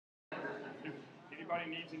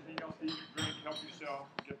anybody needs anything else to eat or drink, help yourself.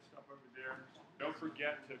 Get stuff over there. Don't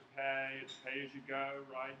forget to pay. It's pay as you go,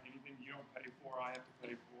 right? Anything you don't pay for, I have to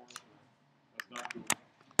pay for. That's not cool.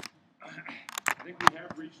 I think we have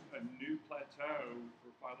reached a new plateau for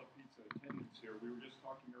PhyloPizza attendance here. We were just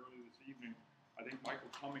talking earlier this evening. I think Michael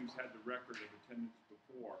Cummings had the record of attendance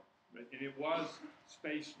before. And it was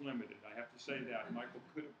space limited. I have to say that. Michael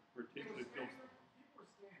could have particularly filled.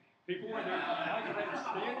 People were there. Michael had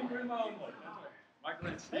standing room only. Michael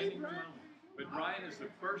had standing room only. But Ryan is the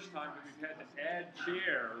first time that we've had to add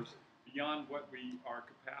chairs beyond what our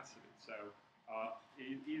capacity. So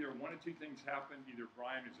either one of two things happen. Either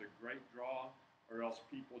Brian is a great draw, or else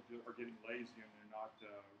people are getting lazy and they're not,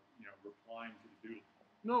 replying to the doodle.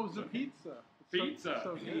 No, it was a pizza. Pizza.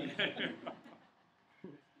 So good.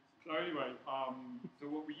 So anyway, so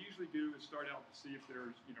what we usually do is start out to see if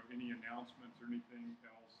there's, any announcements or anything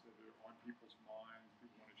else that are on people's minds,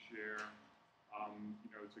 people want to share.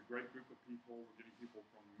 It's a great group of people. We're getting people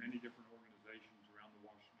from many different organizations around the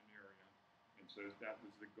Washington area, and so that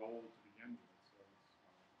was the goal to begin with. So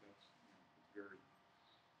it's very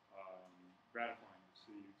gratifying to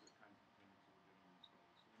see the kinds of things that we're getting these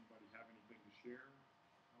days. So anybody have anything to share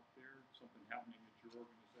out there? Something happening at your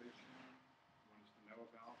organization you want us to know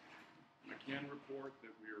about? I can report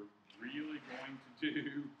that we're really going to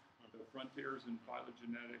do the Frontiers in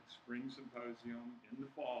Phylogenetics Spring Symposium in the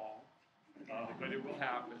fall, but it will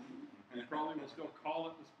happen. We probably will still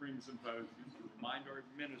call it the Spring Symposium to remind our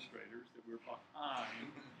administrators that we're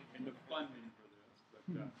behind in the funding for this.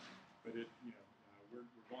 But we're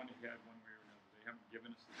going ahead one way or another. They haven't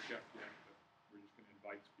given us the check yet, but we're just going to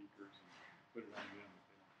invite speakers and put it on them if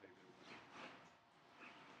they don't pay their way.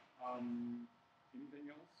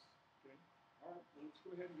 Anything else? Okay. All right, well, let's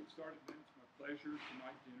go ahead and get started then. It's my pleasure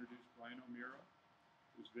tonight to introduce Brian O'Meara,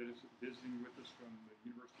 who's visiting with us from the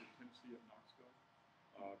University of Tennessee at Knoxville.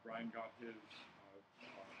 Brian got his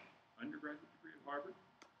undergraduate degree at Harvard,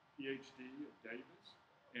 PhD at Davis,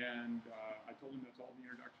 and I told him that's all the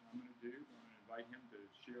introduction I'm going to do. I'm going to invite him to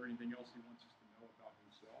share anything else he wants us to know about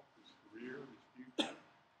himself, his career, his future,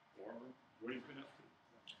 or what he's been up to.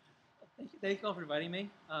 Thank you all for inviting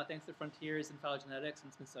me. Thanks to Frontiers and Phylogenetics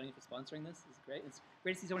and Smithsonian for sponsoring this. This is great. It's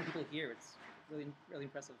great to see so many people here. It's really, really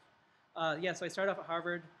impressive. So I started off at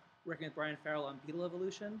Harvard working with Brian Farrell on beetle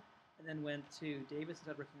evolution, and then went to Davis and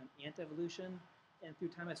started working on ant evolution. And through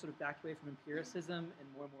time, I sort of backed away from empiricism and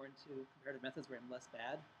more into comparative methods where I'm less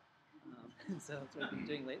bad. And so that's what I've been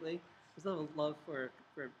doing lately. There's a little love for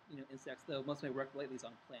insects, though most of my work lately is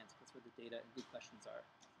on plants. That's where the data and good questions are, it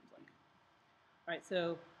seems like. All right,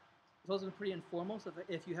 so it's also been pretty informal, so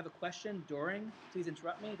if you have a question during, please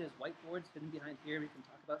interrupt me. There's whiteboards hidden behind here. We can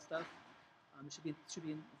talk about stuff. It should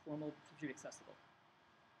be informal, it should be accessible.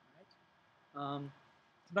 All right.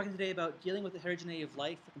 I'm talking today about dealing with the heterogeneity of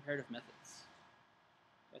life for comparative methods.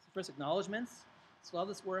 Okay, so first, acknowledgements. So all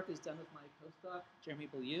this work is done with my postdoc, Jeremy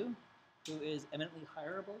Beaulieu, who is eminently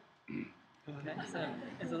hireable. Okay,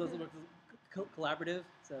 so those work is collaborative,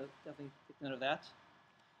 so definitely take note of that.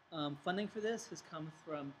 Funding for this has come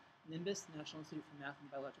from NIMBUS, the National Institute for Math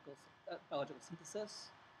and Biological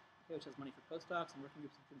Synthesis, okay, which has money for postdocs and working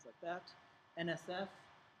groups and things like that. NSF,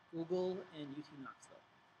 Google, and UT Knoxville.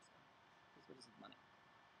 So this is money.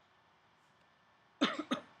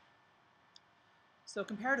 So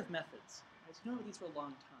comparative methods. Right? So you know these for a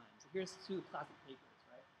long time. So here's two classic papers,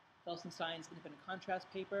 right? Felsenstein's independent contrast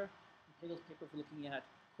paper and Pagel's paper for looking at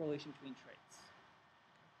correlation between traits.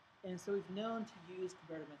 And so we've known to use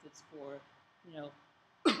comparative methods for,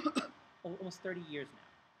 almost 30 years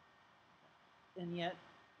now. And yet,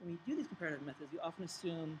 when we do these comparative methods, we often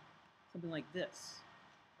assume something like this.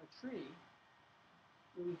 A tree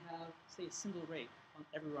where we have, say, a single rate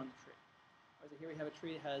everywhere on the tree. Or so here we have a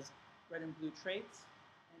tree that has red and blue traits,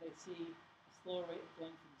 and I see a slower rate of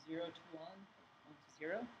going from 0 to 1, 1 to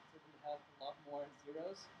 0. So we have a lot more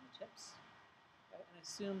zeros on the tips. Okay? And I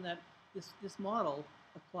assume that this model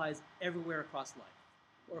applies everywhere across life,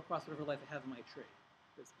 or across whatever life I have in my tree.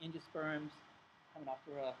 There's angiosperms,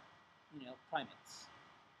 Hymenoptera, primates.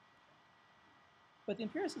 But the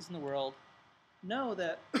empiricists in the world know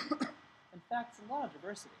that, in fact, it's a lot of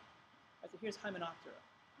diversity. Right, so here's Hymenoptera.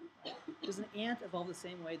 Right? Does an ant evolve the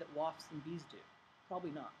same way that wasps and bees do?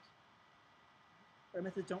 Probably not. Our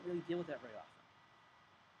methods don't really deal with that very often.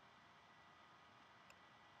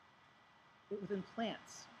 But within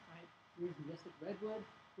plants, right? Here's mystic redwood,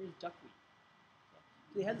 here's duckweed.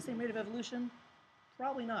 Okay. Do they have the same rate of evolution?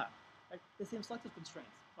 Probably not. Right? The same selective constraints?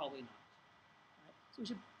 Probably not. Right? So we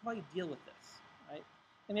should probably deal with this. Right?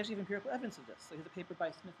 And we actually have empirical evidence of this. So here's a paper by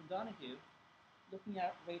Smith and Donahue looking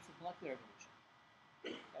at rates of molecular evolution.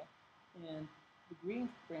 Okay? And The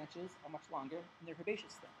green branches are much longer, and they're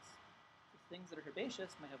herbaceous things. So things that are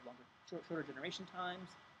herbaceous might have shorter generation times,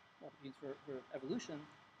 more opportunities for evolution,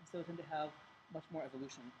 and so tend to have much more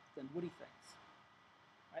evolution than woody things.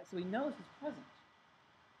 Right? So we know this is present.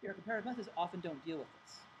 Our comparative methods often don't deal with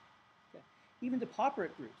this. Okay? Even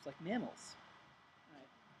depauperate groups, like mammals,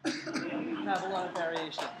 right, have a lot of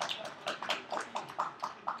variation.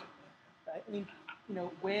 Right? I mean,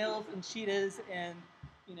 whales and cheetahs and,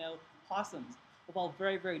 possums evolve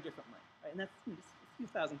very, very differently. Right? And that's just a few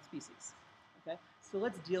thousand species. Okay? So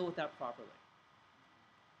let's deal with that properly.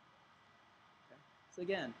 Okay? So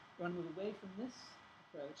again, we want to move away from this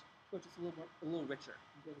approach towards just a little richer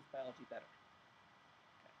and deal with biology better.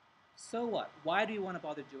 Okay. So what? Why do you want to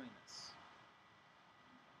bother doing this?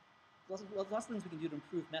 Lots of things we can do to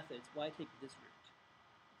improve methods. Why take this route?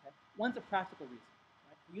 Okay. One's a practical reason.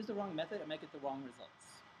 Right? If you use the wrong method, it might get the wrong results.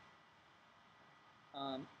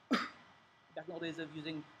 Back in the old days of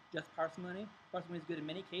using just parsimony is good in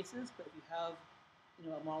many cases, but if you have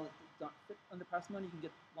a model that does not fit under parsimony, you can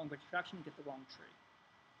get long branch attraction and get the wrong tree.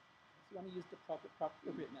 So you want to use the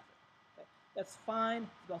appropriate method. Okay? That's fine,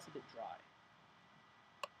 it's also a bit dry.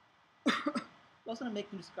 We also want to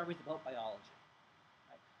make new discoveries about biology.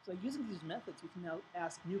 Right? So using these methods, we can now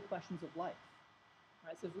ask new questions of life.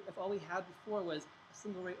 Right? So if all we had before was a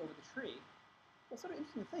single rate over the tree, well, it's sort of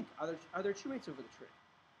interesting to think, are there two rates over the tree?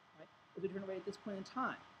 Right? Is there a different rate at this point in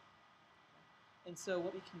time? Okay? And so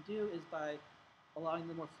what we can do is by allowing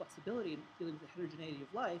them more flexibility in dealing with the heterogeneity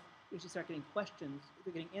of life, we actually start getting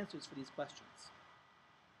answers for these questions.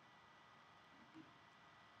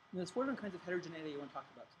 And there's 4 different kinds of heterogeneity I want to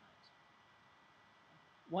talk about tonight.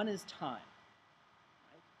 One is time.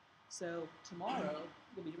 Right? So tomorrow,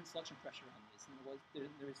 there'll be different selection pressure on these than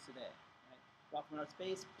there is today. Right? Rock from outer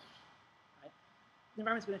space, right? The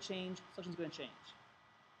environment's going to change, selection's going to change.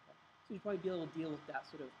 Okay? So you'd probably be able to deal with that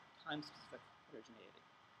sort of time-specific heterogeneity.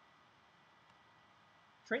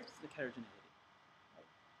 Trait-specific heterogeneity. Right?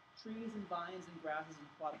 Trees and vines and grasses and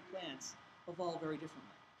aquatic plants evolve very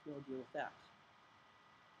differently. So we'll deal with that.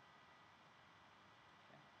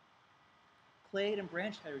 Clade and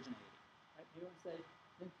branch heterogeneity. Right? Maybe I would say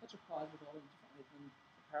then tetrapods evolving differently than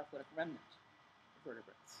the paraphyletic remnant of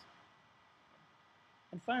vertebrates.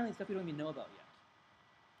 Okay. And finally, stuff we don't even know about yet.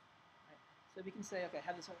 Right? So we can say, okay, I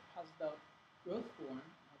have this hypothesis about growth form,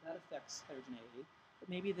 how that affects heterogeneity, but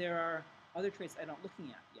maybe there are other traits I'm not looking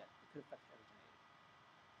at yet that could affect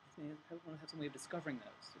heterogeneity. I want to have some way of discovering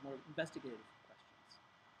those, so more investigative questions.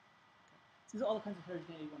 Okay. So these are all the kinds of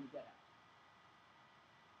heterogeneity we want to get at.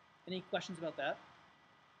 Any questions about that?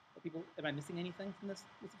 Am I missing anything from this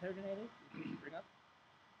list of heterogeneity you can bring up?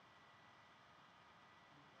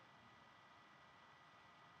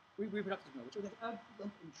 Reproductive mode, which is add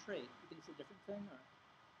lump and trait. You think it's a different thing, or?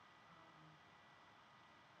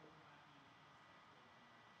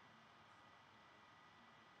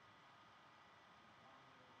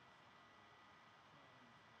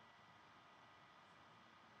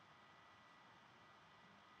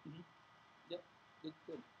 Yep,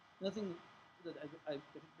 good. Another thing that I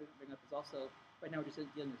bring up is also, right now we're just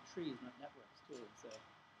dealing with trees, not networks, too. And so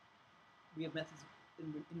we have methods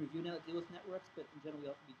in review now that deal with networks, but in general we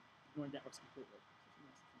also ignore networks completely. So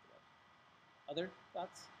nice to think about. Other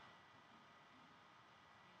thoughts?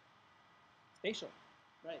 Spatial,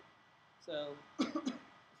 right. So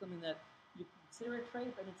something that you consider a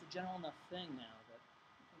trait, but it's a general enough thing now that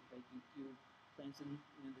plants in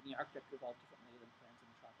the Arctic evolve differently than plants in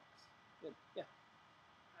the tropics. Good. Yeah.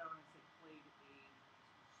 I don't want to say clade age,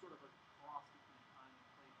 sort of a cross between time and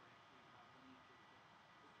clade branch where you have lineages,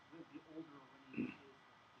 but the older a lineage is,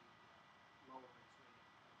 the lower its rate of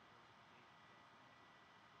diversification.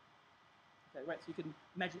 Okay, right. So you can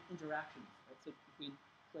imagine interactions, right? So between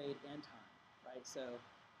clade and time, right? So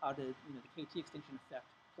how did the KT extinction affect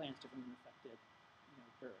plants differently than affected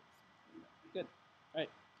birds? Good. All right.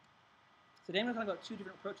 So today I'm going to talk about 2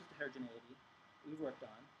 different approaches to heterogeneity we've worked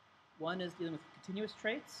on. One is dealing with continuous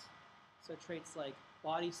traits, so traits like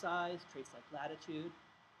body size, traits like latitude,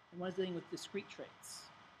 and one is dealing with discrete traits.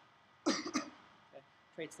 Okay?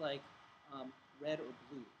 Traits like red or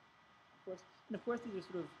blue. Of course, these are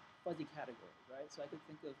sort of fuzzy categories, right? So I could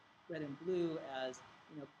think of red and blue as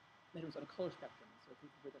measurements on a color spectrum, so if we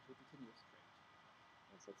convert that to a continuous trait.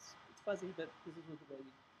 Okay, so it's fuzzy, but this is the way we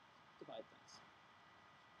divide things.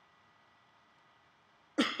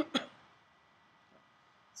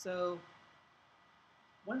 So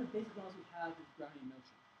one of the basic models we have is Brownian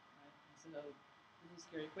motion. Right? And so this is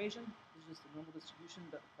your equation. This is just a normal distribution,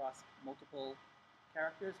 but across multiple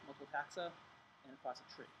characters, multiple taxa, and across a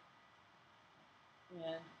tree.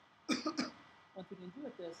 And one thing we can do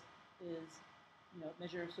with this is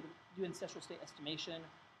measure sort of do ancestral state estimation,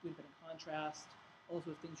 do independent contrast, all those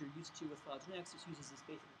sort of things you're used to with phylogenetics. Just uses this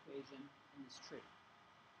basic equation in this tree.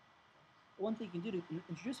 The one thing you can do to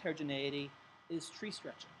introduce heterogeneity is tree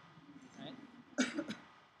stretching, right?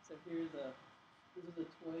 So this was a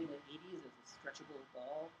toy in the 80s. It was a stretchable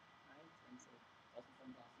ball, right? And so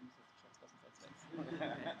Felsenstein blossom says stretch Felsenstein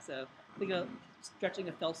sticks. So think of stretching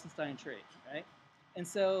a Felsenstein tree, right? And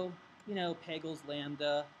so Pagel's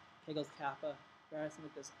lambda, Pagel's kappa, various things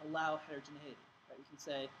like this allow heterogeneity, right? We can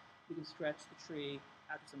say we can stretch the tree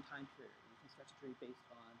after some time period. We can stretch the tree based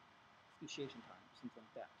on speciation time, something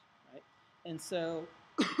like that, right? And so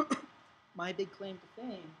my big claim to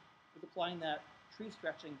fame is applying that tree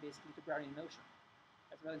stretching basically to Brownian motion.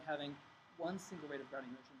 Rather than having one single rate of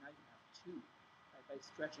Brownian motion, now you can have two, right, by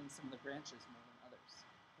stretching some of the branches more than others,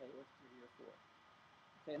 okay, or 3 or 4.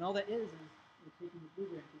 Okay, and all that is taking the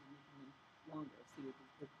blue branches and making them longer. See,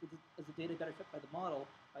 as the data better fit by the model,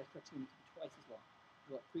 by stretching them to be twice as long,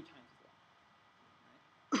 about 3 times as long.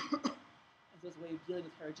 Right? And so it's a way of dealing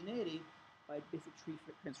with heterogeneity by basic tree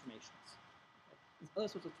transformations. Okay? There's other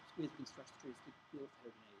sorts of ways we can stretch the trees to deal with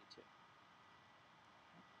heterogeneity too.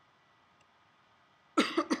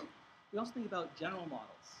 We also think about general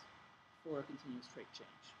models for continuous trait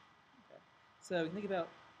change. Okay? So you think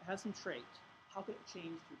about, I have some trait, how could it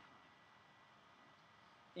change through time?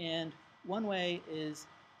 And one way is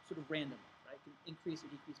sort of random, right? It can increase or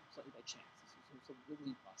decrease slightly by chance. This is sort of a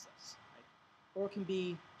Woodley process, right? Or it can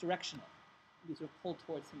be directional. It can be sort of pulled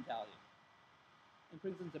towards some value. And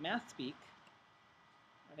putting this into math speak,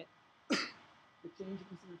 right? The change you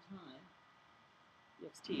consider time, the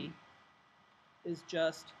xt, is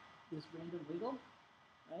just this random wiggle,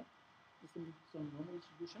 right? Just some normal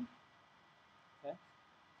distribution, okay?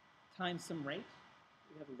 Times some rate.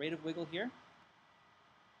 We have a rate of wiggle here.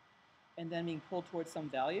 And then being pulled towards some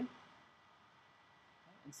value.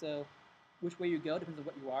 Okay? And so which way you go depends on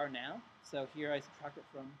what you are now. So here I subtract it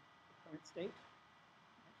from the current state.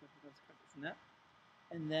 Okay, so subtract it from that.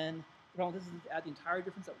 And then the problem with this is to add the entire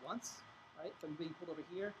difference at once, right? So I'm being pulled over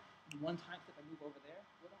here, and one time step I move over there.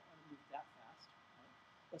 We don't want to move that fast, right?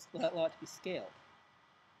 Let's allow it to be scaled.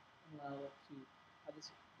 And allow it to have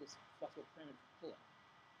this flexible parameter for pulling.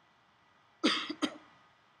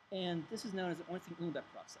 And this is known as the Ornstein-Uhlenbeck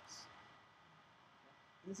process.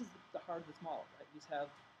 And this is the heart of this model, right? You just have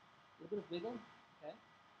a little bit of wiggle, okay,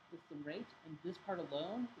 with some rate, and this part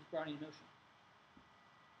alone is Brownian motion.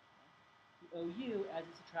 Okay? The OU adds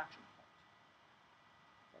a subtraction part.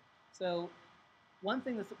 Okay? So one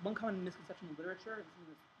common misconception in literature, and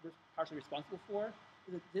something that we're partially responsible for,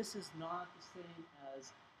 is that this is not the same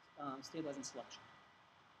as stabilizing selection.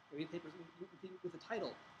 We read papers with the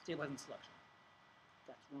title, stabilizing selection.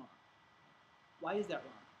 That's wrong. Why is that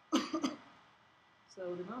wrong?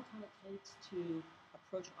 So the amount of time it takes to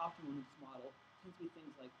approach optimum in this model tends to be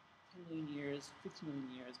things like 10 million years, 15 million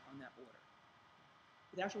years on that order.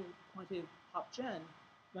 With actual quantitative pop gen,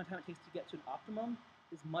 the amount of time it takes to get to an optimum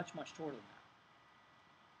is much, much shorter than that.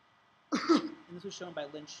 And this was shown by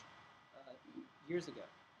Lynch years ago.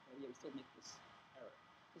 Yet we still make this error.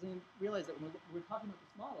 Because we realize that when we're talking about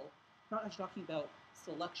this model, we're not actually talking about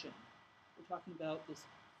selection. We're talking about this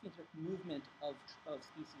phenotypic movement of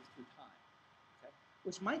species through time.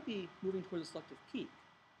 Which might be moving towards a selective peak.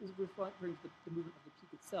 This is referring to the movement of the peak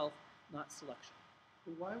itself, not selection.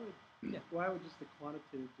 But why would just the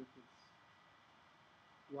quantitative difference,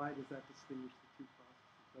 why does that distinguish the two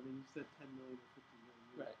processes? I mean, you said 10 million or 50 million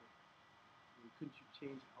years. Right. I mean, couldn't you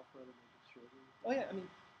change alpha to make it shorter? Oh yeah, I mean,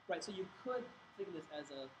 right, so you could think of this as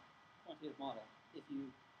a quantitative model if you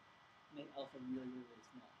make alpha really, really, really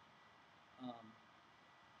small.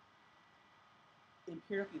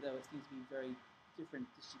 Empirically, though, it seems to be very different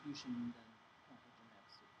distribution than quantitative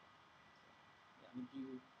genetics. So, yeah, I mean, do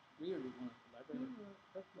you agree, or do you want to elaborate? No,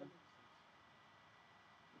 that makes sense.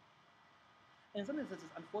 And in some sense,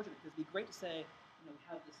 it's unfortunate because it'd be great to say, we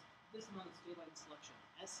have this amount of stabilizing selection.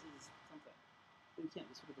 S is something, but we can't.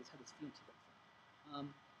 We sort of have this phenotypic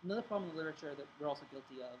thing. Another problem in the literature that we're also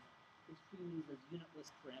guilty of is treating these as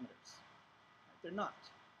unitless parameters. Right? They're not.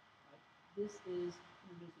 Right? This is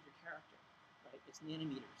in the units of your character. Right? It's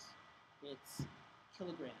nanometers. It's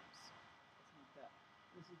kilograms, something like that.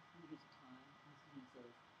 This is units of time, and this is units of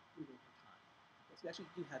wiggle per time. Okay, so we actually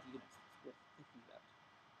do have units that's worth thinking about.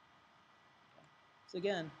 Okay. So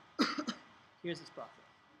again, here's this process.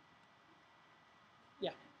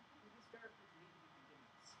 Yeah? These characters need to be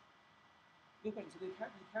continuous. Good question. So the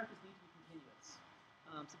characters need to be continuous.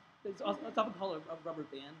 So it's often called a rubber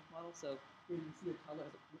band model. So here you can see a toddler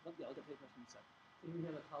has I'll get to the question in a second. So here we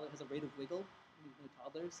have a toddler that has a rate of wiggle. These are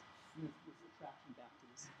toddlers, and this subtraction back to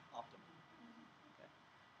this optimum.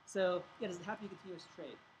 So yeah, does it have to be a continuous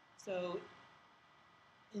trait? So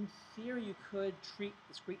in theory, you could treat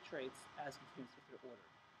discrete traits as continuous if they're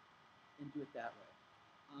ordered and do it that way.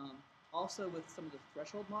 Also, with some of the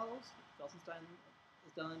threshold models that Felsenstein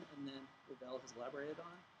has done and then Ravel has elaborated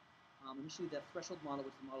on, initially that threshold model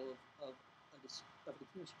was the model of a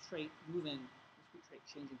continuous trait moving, discrete trait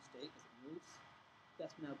changing state as it moves.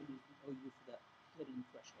 That's now been used in OU for that hidden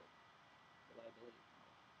threshold reliability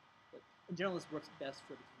model. But in general, this works best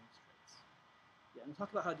for continuous traits. Yeah, and we'll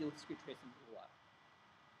talk about how to deal with discrete traits in a little while.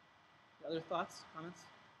 Other thoughts, comments?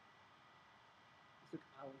 This took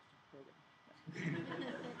hours to program.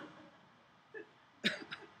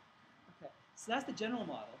 Okay, so that's the general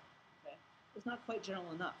model. Okay, it's not quite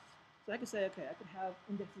general enough. So I could say, okay, I could have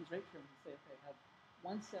index these rate terms and say, okay, I have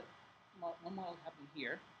one model happening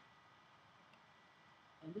here,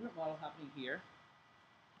 and a different model happening here,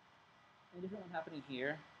 and a different one happening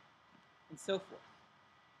here, and so forth.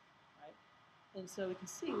 Right? And so we can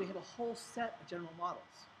see we have a whole set of general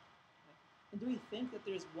models. Okay? And do we think that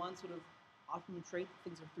there's one sort of optimum trait that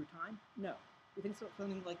things are through time? No. We think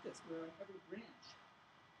something like this, where every branch,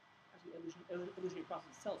 actually evolutionary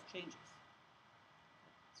process itself changes.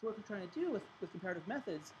 So what we're trying to do with comparative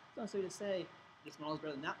methods is not necessarily to say this model is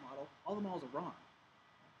better than that model. All the models are wrong.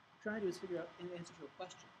 What we're trying to do is figure out an answer to a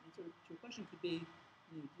question. The answer to a question could be,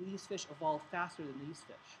 do these fish evolve faster than these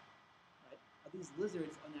fish? Right? Are these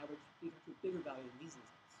lizards, on average, to a bigger value than these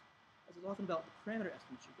lizards? This is often about the parameter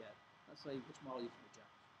estimates you get, not necessarily which model you can reject.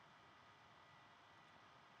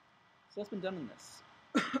 So what's been done in this?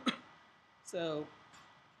 So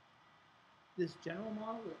this general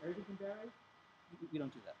model where everything can vary, we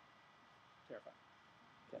don't do that. Terrifying.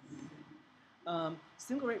 Okay.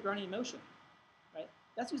 Single rate Brownian motion, right?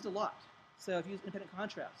 That's used a lot. So if you use independent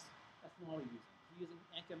contrast, that's the model you're using. If you're using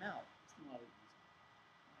ANCML, that's the model you're using.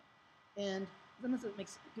 Right? And sometimes it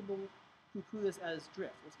makes people poo-poo this as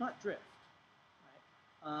drift. Well, it's not drift.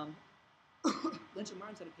 Right? Lynch and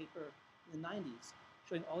Martins had a paper in the 90s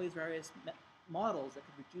showing all these various models that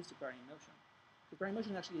could reduce the Brownian motion. The Brownian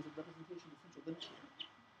motion actually is a representation of the central limit here.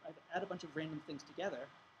 Right? If I add a bunch of random things together,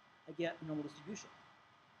 I get a normal distribution.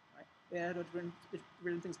 Right? If I add a bunch of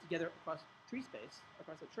random things together across tree space,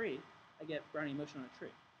 across a tree, I get Brownian motion on a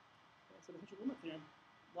tree. Okay? So the central limit theorem,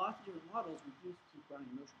 lots of different models reduce to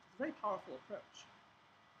Brownian motion. It's a very powerful approach.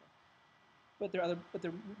 Okay? But there are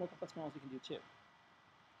more complex models we can do too.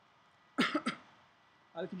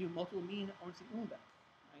 We can do multiple mean Ornstein-Uhlenbeck.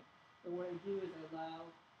 Right? So what I do is I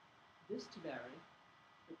allow this to vary,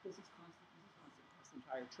 but this is constant across the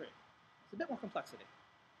entire tree. It's a bit more complexity.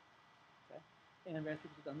 Okay? And various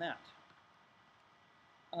people have done that.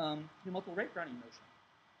 Do multiple rate Brownian motion,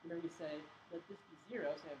 where you say, let this be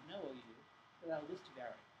 0, so I have no OU, but allow this to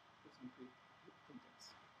vary with some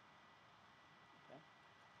prefix. Okay?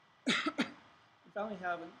 And finally, we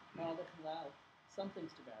have a model that can allow some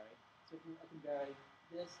things to vary. So I can vary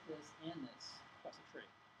this, and this across a tree.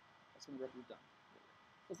 That's some of the work we've done.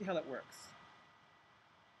 Let's see how that works.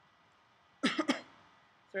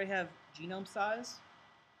 So I have genome size,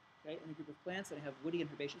 okay, in a group of plants, and I have woody and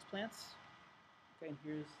herbaceous plants. Okay, and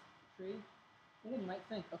here's the tree. And then you might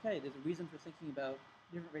think, okay, there's a reason for thinking about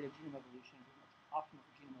different rate of genome evolution, different optimal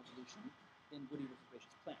for genome evolution in woody versus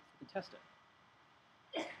herbaceous plants. We can test it.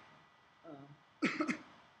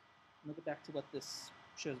 We'll get back to what this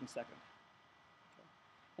shows in a second. Okay.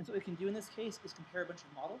 And so what we can do in this case is compare a bunch of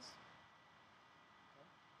models.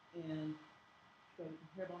 Okay. And so we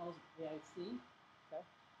compare models with AIC. Okay.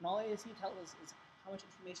 And all AIC tells us is how much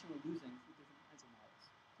information we're losing through different kinds of models.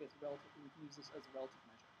 Okay, it's a relative, we can use this as a relative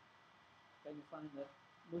measure. Okay, and you find that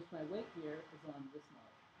most of my weight here is on this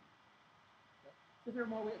model. Okay. So if there were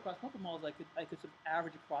more weight across multiple models, I could sort of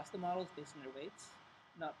average across the models based on their weights,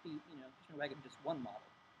 not be, pushing a wagon just one model.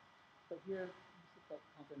 But here, this is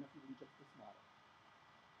confident enough to reject this model.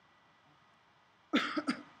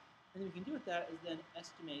 Okay. And then we can do with that is then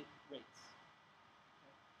estimate rates.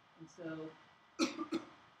 Okay. And so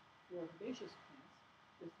for herbaceous plants,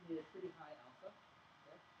 we estimate a pretty high alpha.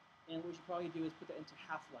 Okay. And what we should probably do is put that into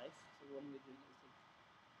half-life. So one way of doing it is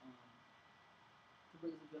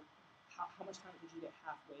how much time could you get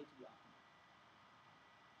halfway to the optimum?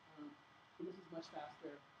 So this is much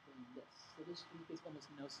faster than this. So this indicates almost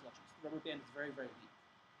no selection. So the rubber band is very, very weak.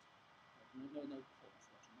 No pull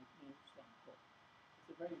selection, no strong pull. It's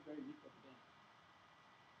a very, very weak rubber band.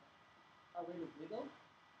 Our rate of wiggle,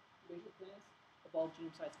 herbaceous plants evolve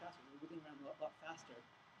genome size faster. They're wiggling around a lot faster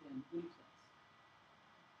than woody plants,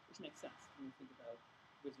 which makes sense when you think about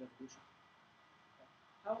ways of evolution. Okay.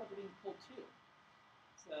 How about being pulled too?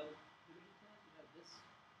 So herbaceous plants, you have this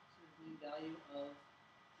sort of mean value of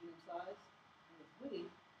genome size. And with woody,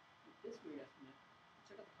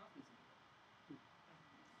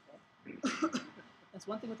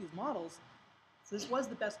 one thing with these models, so this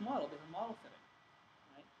was the best model, they were model fitting,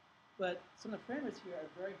 right? But some of the parameters here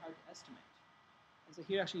are very hard to estimate. And so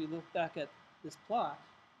here actually you look back at this plot,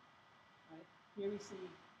 right? Here we see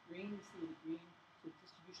green, we see the green, the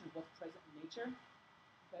distribution of what's present in nature,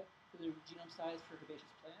 okay? So the genome size for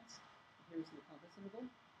herbaceous plants. And here we see the confidence interval,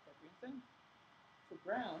 that green thing. For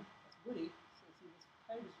brown, that's woody, so we see this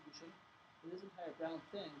entire distribution. So this entire brown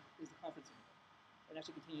thing is the confidence interval. It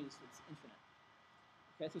actually continues, it's infinite.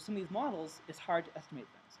 Okay, so some of these models, it's hard to estimate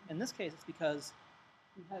things. In this case, it's because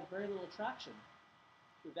we have very little traction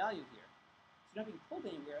to a value here. So you're not being pulled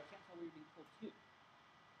anywhere, I can't tell where you're being pulled to.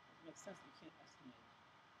 It makes sense that you can't estimate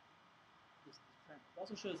this parameter. It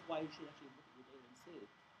also shows why you should actually look at your data and see,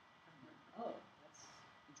 oh, that's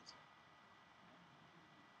interesting.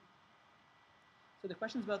 So the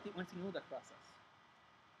questions about the Weinstein-Uhlenbeck process.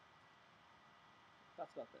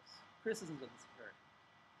 Thoughts about this? Criticisms of this occurred.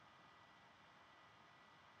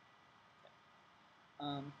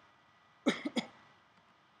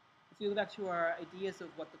 If you go back to our ideas of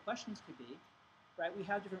what the questions could be, right, we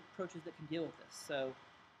have different approaches that can deal with this. So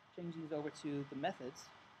changing these over to the methods.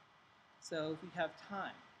 So if we have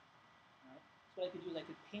time, right, so what I could do is I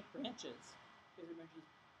could paint branches, branches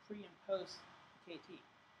pre and post KT,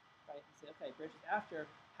 right, and say, okay, branches after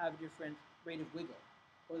have a different rate of wiggle,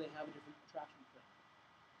 or they have a different attraction parameter.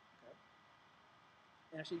 Okay.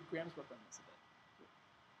 And actually, Graham's worked on this a bit.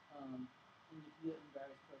 And you can do it in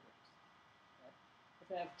various programs. Okay?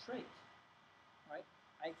 If I have trait, right,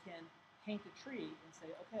 I can paint a tree and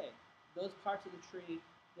say, okay, those parts of the tree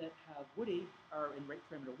that have woody are in rate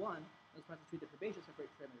parameter 1, those parts of the tree that are herbaceous have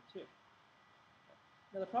rate parameter 2. Okay.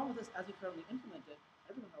 Now the problem with this, as we currently implement it,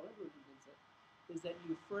 however everyone implements it, is that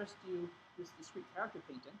you first do this discrete character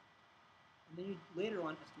painting, and then you later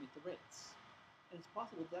on estimate the rates. And it's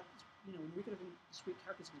possible that, when we're going to have discrete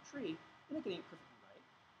characters in the tree, you're not getting it perfectly right.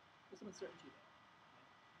 There's some uncertainty there.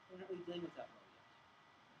 Okay? We're not really dealing with that well yet.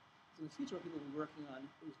 Okay? So in the future, what people will be working on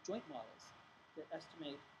is joint models that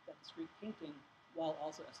estimate that discrete painting while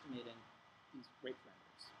also estimating these rate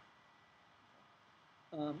parameters.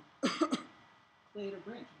 Okay? Clade or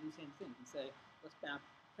branch, you do the same thing. You can say, let's map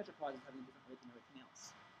tetrapods as having a different rate than everything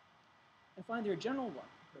else. And finally, there are general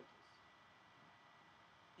approaches.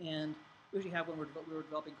 And we usually have one we were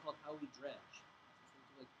developing called how we dredge.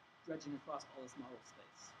 So like dredging across all this model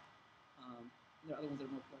space. There are other ones that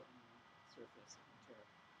are more polite on the surface and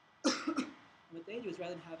material. And what they do is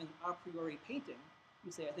rather than having a priori painting,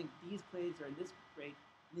 you say, I think these clades are in this rate,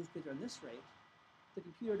 and these clades are in this rate. The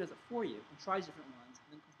computer does it for you and tries different ones,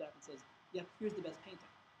 and then comes back and says, yeah, here's the best painting.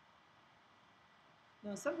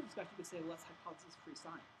 Now, in some respects, you could say, well, that's hypothesis-free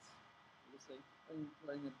science. You're just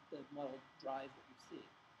letting the model drive what you see.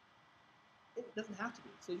 It doesn't have to be.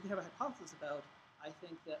 So you can have a hypothesis about, I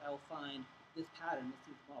think that I'll find this pattern, let's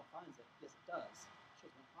see if the model finds it. Yes, it does. It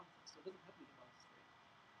shows my hypothesis. So it doesn't have to be hypothesis-free.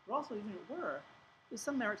 But also, even if it were, there's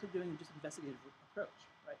some merit to doing just an investigative approach,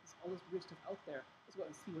 right? There's all this weird stuff out there. Let's go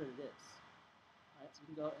out and see what it is. Right? So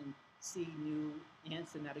we can go out and see new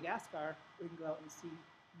ants in Madagascar, or we can go out and see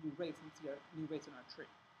new rates and see our new rates in our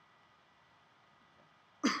tree.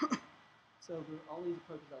 Okay. So there are all these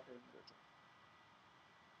approaches out there in literature.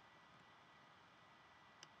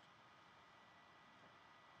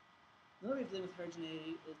 Another way of dealing with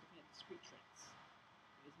heterogeneity is looking at discrete traits.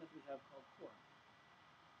 This method we have called core.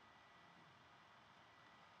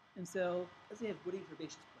 And so, let's say you have woody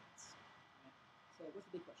herbaceous plants. Right? So what's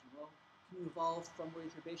the big question? Well, can you evolve from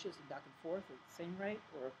woody herbaceous and back and forth at the same rate,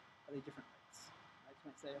 or are they different rates? Right? So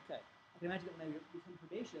you might say, okay, I can imagine that when I become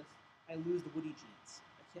herbaceous, I lose the woody genes.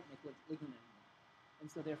 I can't make lignin anymore. And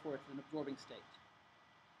so therefore it's an absorbing state.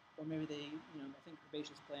 Or maybe they, I think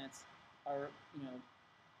herbaceous plants are,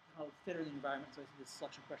 how fitter in the environment, so I see this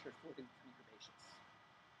selection pressure for them becoming herbaceous.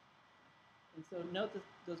 And so note that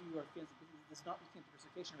those of you who are fans of business, this is not looking at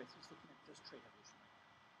diversification rates, just looking at just trait evolution right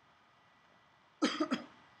now. Okay.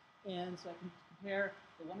 And so I can compare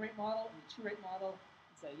the one-rate model and the two-rate model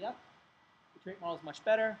and say, yep, the two-rate model is much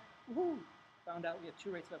better. Woohoo! Found out we have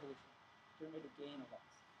two rates of evolution, different rate of gain or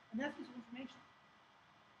loss. And that's useful information.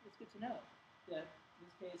 It's good to know that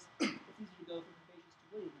in this case, it's easier to go from herbaceous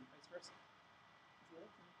to woody than vice versa. So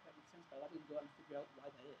that makes sense, but a lot of people go out and figure out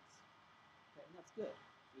why that is. Okay, and that's good.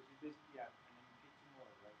 So it's basically an MK2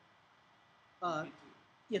 model, right?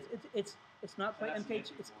 Yes, it's not quite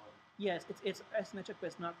MK2. Yes, it's asymmetric, but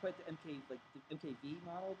it's not quite the MKV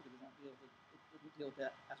model because it doesn't deal with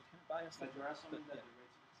that ascertainment bias. But there are some that yeah. the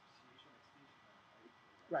rates of speciation extinction are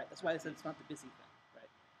equal, right. That's why I said it's not the busy thing,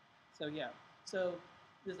 right? So yeah, so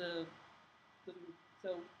there's an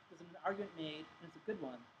argument made, and it's a good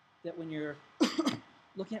one, that when you're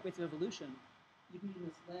looking at rates of evolution, you can be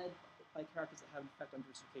misled by characters that have an effect on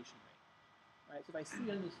diversification rate. Right? So if I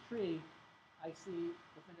see on this tree, I see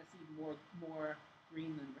more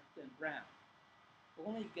green than brown. The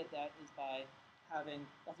only way you get that is by having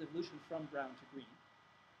lots of evolution from brown to green.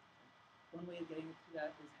 Okay. One way of getting to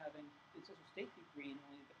that is having the social state be green,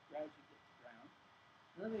 only that gradually get to brown.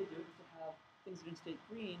 Another way to do it is to have things that are in state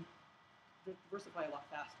green diversify a lot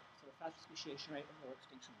faster. So a faster speciation rate and lower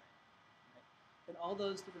extinction rate. Right? And all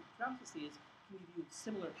those different processes can be viewed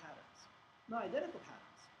similar patterns. Not identical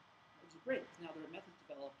patterns, which is great, because now there are methods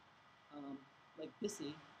developed like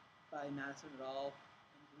BISI by Madison et al.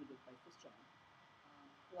 And Blue by Fisjon,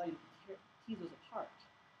 allow you to tease those apart,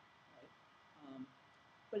 right?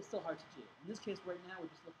 But it's still hard to do. In this case, right now, we're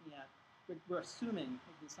just looking at, we're assuming,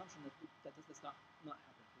 with the assumption that this does not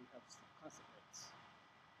happen. We have constant rates,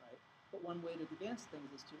 right? But one way to advance things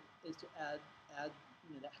is to add that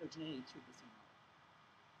heterogeneity to the BISI model.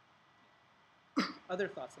 Other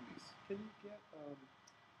thoughts on this? Can you get,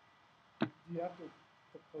 do you have to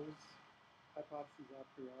propose hypotheses a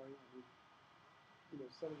priori? I mean,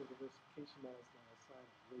 some of the diversification models now assign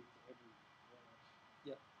a weight to every branch.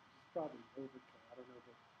 Yep. Which is probably overkill. I don't know,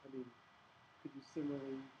 but I mean, could you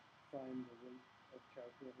similarly find the weight of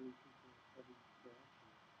character evolution for every branch?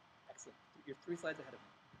 Excellent. You're 3 slides ahead of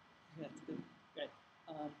me. That's good. Great.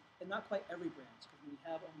 And not quite every branch, because we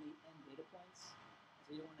have only n data points,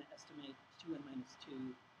 so you don't want to estimate 2n minus 2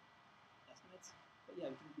 estimates. But yeah,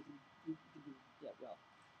 we can do that well.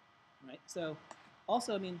 Right. So,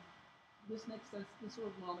 also, I mean, this makes sense. This sort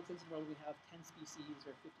of model makes sense where we have 10 species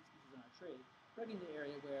or 50 species on our tree. We're getting the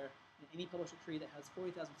area where Amy published a tree that has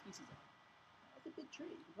 40,000 species on it. That's a big tree.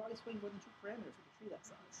 You can probably explain more than 2 parameters with a tree that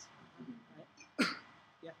size. Right?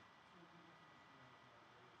 Yeah.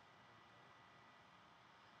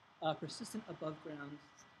 Persistent above ground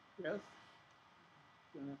growth.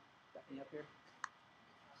 Do you want to back me up here?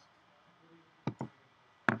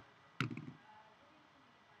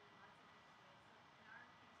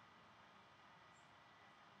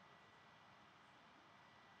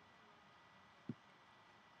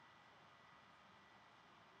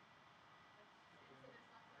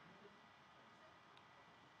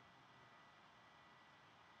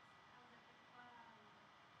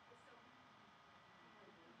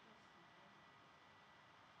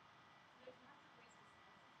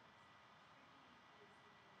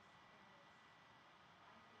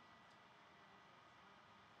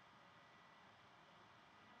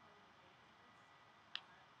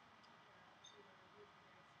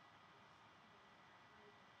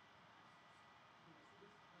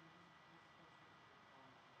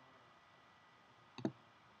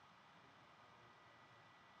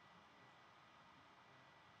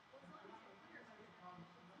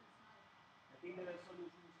 I think there are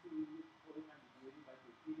solutions to coding ambiguity by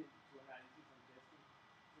repeating to analysis and testing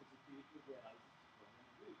sensitivity of the analysis to coding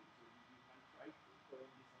ambiguity. So you can try to code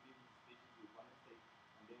this ambiguity station with one state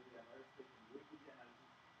and then with another state and you repeat the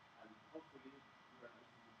analysis and hopefully your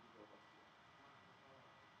analysis will be robust here.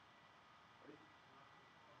 What is it?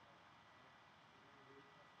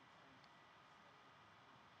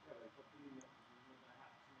 Yeah, but hopefully you're not going to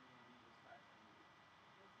have too many ambiguous facts anyway.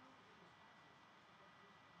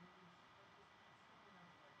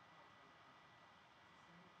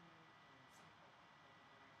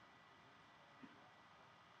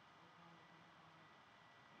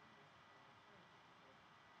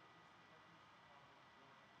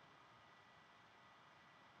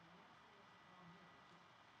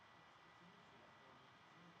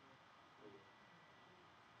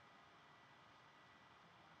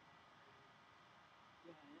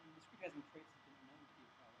 Yeah, and discretizing traits has been known to be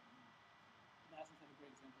a problem. Madison's had a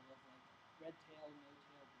great example of like red tail, no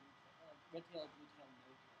tail, blue tail, red tail, blue tail,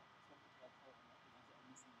 no tail. It's what the tail color and the ones that are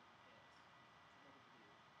missing tails. It's hard to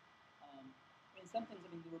do. In some things, I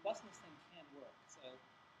mean, the robustness thing can work. So,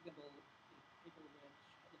 for example, paper which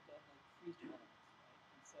looked at like freeze tolerance, right?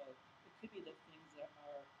 And so it could be that things that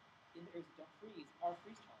are in areas that don't freeze are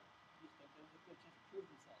freeze tolerant. You just don't get a chance to prove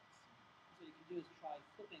themselves. And so what you can do is try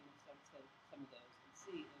flipping some of those and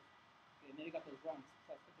see if, okay, maybe I got those wrong, so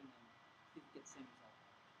try flipping them, see if you get the same result.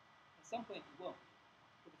 At some point you won't.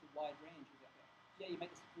 If it's a wide range, you go, okay, yeah, you might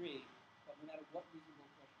disagree, but no matter what reasonable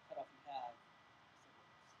cutoff you have, it still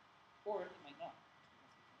works. Or it might not.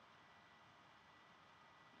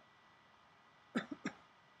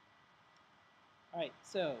 All right,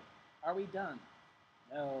 so are we done?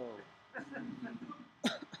 No.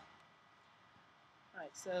 All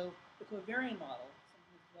right, so the covariant model,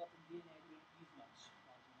 something that's developed in DNA we don't use much.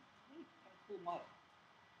 It's a really kind of cool model.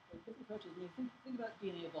 So different approaches, when you think about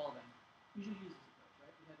DNA evolving, we usually use this approach,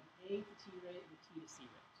 right? We have an A to T rate and a T to C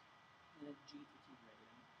rate, and then a G to T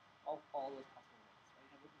all those possible rates, right?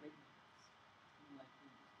 You have a rate matrix, something like this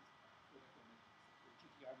political matrix, or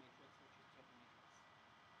GTR matrix, or GTR matrix.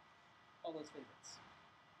 All those favorites. Okay.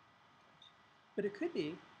 But it could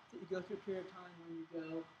be that you go through a period of time when you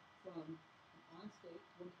go from an on state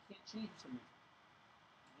to one that can't change for some reason.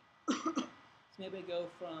 Right? So maybe I go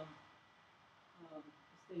from a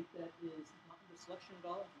state that is not under selection at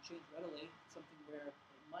all, and can change readily, to something where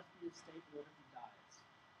it must be a state where everything dies.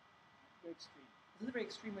 Right? Very extreme. This is a very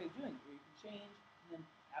extreme way of doing it, where you can change and then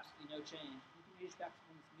absolutely no change, and you can age back to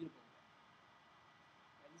one that's mutable again.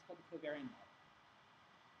 Right? This is called the covariant model.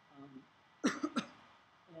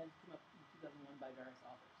 And it came up in 2001 by various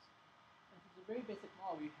authors. And it's a very basic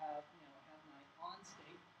model where you have, I have my on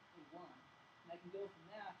state, A1, and I can go from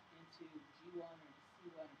that into G1 or into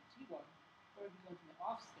C1 or into T1, or I can go into my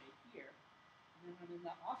off state here, and then when I'm in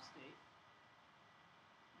that off state,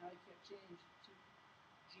 now I can't change to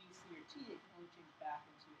G, C, or T, it can only change back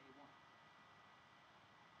into A1.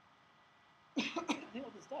 I think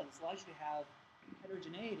what this does, this allows you to have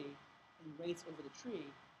heterogeneity in rates over the tree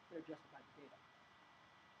that are justified by data.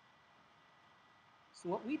 So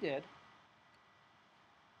what we did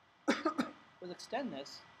was extend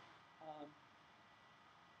this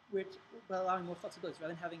by allowing more flexibility. So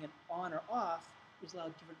rather than having an on or off, we just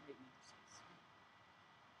allowed different rate matrices.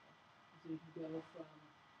 Okay. So you can go from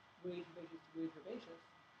wage herbaceous to wage herbaceous,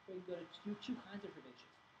 or you can go to two kinds of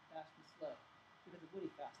herbaceous, fast and slow, because of woody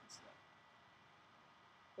fast and slow.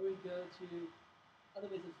 Or we go to other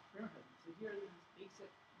ways of parameterizing. So here is this basic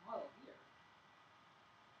model here.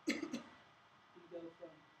 You go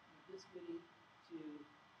from this woody to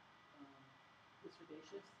this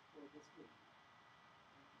herbaceous or this woody,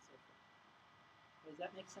 and so forth. Does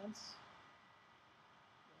that make sense?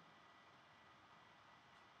 Yeah.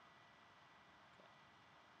 Okay.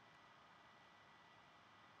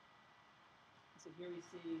 So here we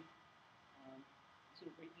see sort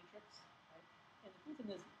of rate matrix, right? And the cool thing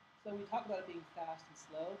is, so we talk about it being fast and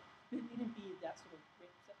slow. It needn't be that sort of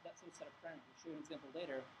set of parameters. We'll show you an example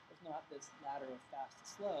later. There's not this ladder of fast to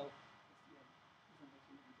slow. It's, moving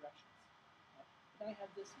in different directions. Right? But then I have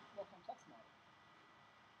this more complex model.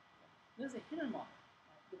 Okay? This is a hidden model.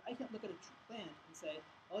 Right? Because I can't look at a plant and say,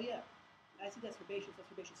 oh yeah, I see that's herbaceous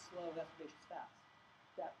slow, that's herbaceous fast.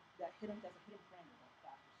 That's a hidden parameter, like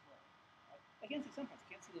fast or slow. Right? I can see some plants. I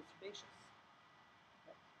can't see that it's herbaceous.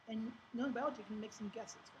 Okay? And knowing biology, you can make some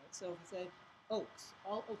guesses, right? So if I say oaks,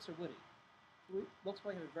 all oaks are woody. Oaks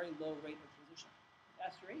probably have a very low rate of transition. With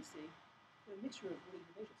Asteraceae, a mixture of woody and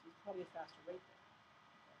herbaceous, so there's probably a faster rate there.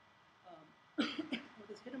 Okay. With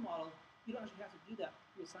this hidden model, you don't actually have to do that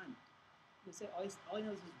for your assignment. You can say, all I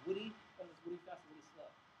know is this woody, this woody fast, and woody slow.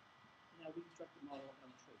 And now reconstruct the model on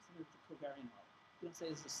the trace. Similar to the covariant model. You don't say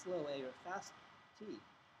this is a slow A or a fast T.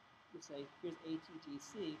 You say, here's A, T, G,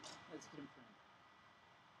 C, that's hidden parameter.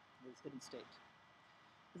 This hidden state.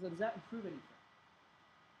 So does that improve anything?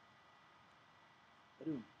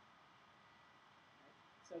 Boom. Right?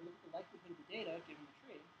 So look at the likelihood of the data given the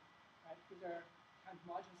tree. Right? These are kind of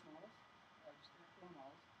homogeneous models, just informal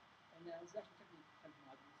models. And now this is actually technically kind of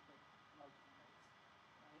homogeneous, but in all different rates.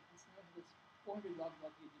 Right? And so now I have this 400 log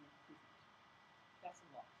unit improvement. That's a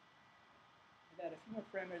lot. I've added a few more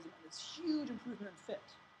parameters and this huge improvement in fit.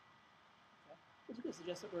 Okay? Which is good,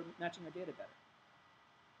 suggests that we're matching our data better.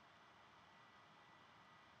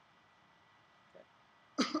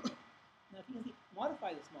 Now, if you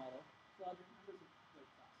modify this model, so I'll do numbers of weight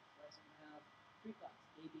classes, right? So I'm going to have 3 classes,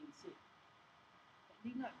 A, B, and C. It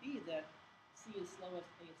need not be that C is slowest,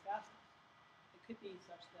 A is fastest. It could be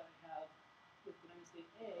such that I have, with dynamic state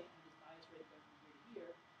A, I have this bias rate going from here to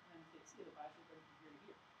here, and dynamic state C, the bias rate going from here to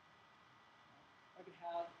here. Right? I could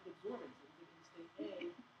have an absorbance, so in state A,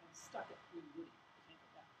 I'm stuck at being woody. I can't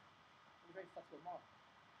go back. It's a very flexible model.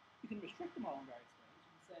 You can restrict the model in various ways.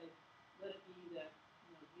 You can say, let it be that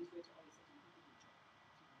these rates are always set to be equal to each other.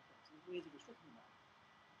 So there's ways of restricting the model.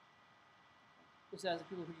 Just as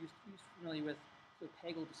people who are familiar with sort of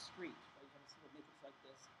Pagel discrete, right? You have a sort of matrix like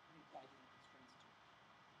this, and you apply different constraints to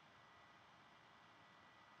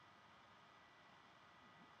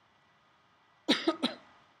it.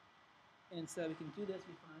 And so we can do this,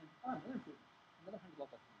 we find, another improvement, another 100 log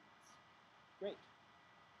units. Great.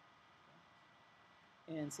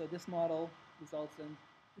 Okay. And so this model results in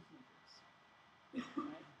this matrix.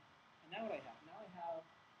 Right? And now what I have? Now I have,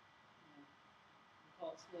 we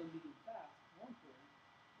call it slow, medium, fast. More important,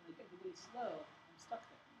 when I get really slow, I'm stuck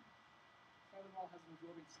there. So the model has an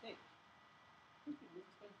absorbing state. This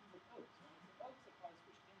explains things like oaks, right? So oaks are probably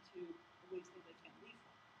switched into a woody state they can't leave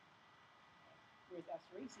from. Right? Whereas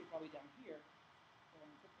Asteraceae are probably down here, or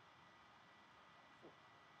on the foot.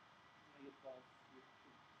 How you evolve your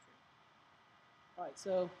tree. All right,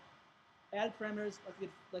 so added parameters, likely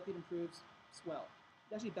it improves, swell.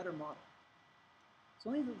 It's actually a better model. So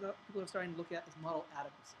one thing that people are starting to look at is model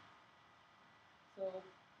adequacy. So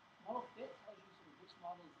model fit tells you sort of which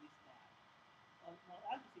model is least bad. Model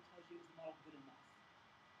adequacy tells you is the model good enough.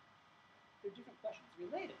 They're different questions,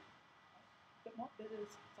 related, right? But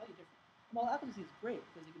it's slightly different. Model adequacy is great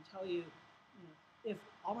because it can tell you, if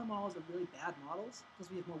all my models are really bad models,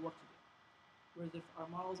 because we have more work to do. Whereas if our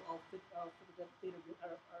models all fit for the data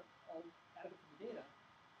are all adequate for the data,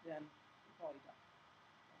 then we're probably done.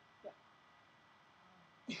 Yeah.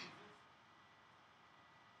 Is this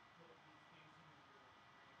the expansion of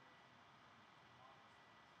your variability to model states? Does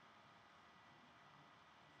this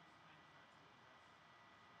kind of try to address sort of probability in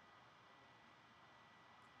modeling states? Do you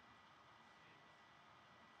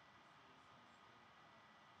see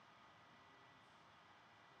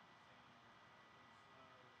some sort of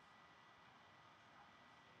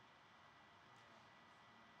avoidance, what you're saying, where getting slow is trapped in a state, or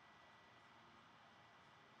do you see plasticity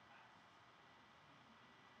sort of lasts maybe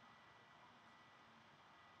not very long as something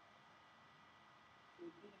It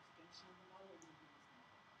would be an extension of the model, it would be the same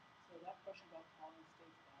thing. So that question about calling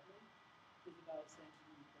states badly is about saying to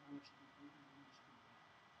the parameter should be blue and green should be bad.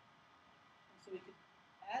 And so we could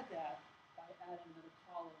add that by adding another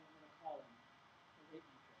column, a rate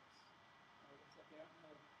matrix. Right? It's like, I don't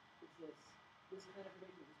know, is this kind of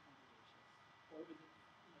information or this kind of information? Or is it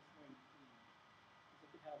somewhere in between? Because I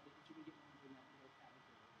could have the intermediate ones in that middle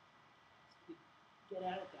category. So we could get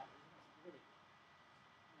at it that way. That's really good.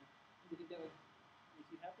 Do you think that would make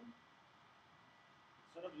you happy? It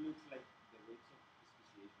sort of looks like the rates of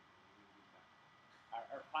speciation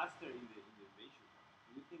are faster in the ratio.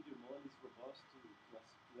 Do you think your model is robust to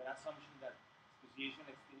that assumption that speciation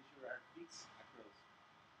and extension are fixed across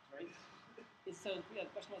traits? So yeah,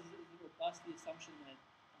 the question was, is it robust the assumption that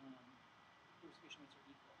diversification rates are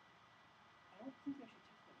equal? I don't think we actually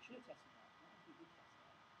tested that. We should have tested that. I don't think we did test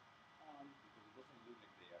that. Because it doesn't look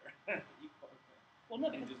like they are equal. Well, no,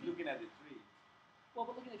 and because just looking at the tree. Well,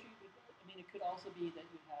 but looking at the tree, I mean, it could also be that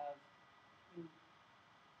you have, looking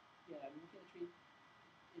at the tree,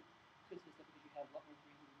 it could suggest that because you have a lot more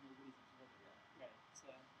greens and more woodies and whatever. Yeah. Right.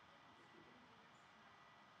 So.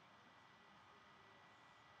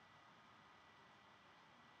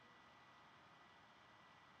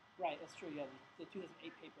 Right, that's true. Yeah, the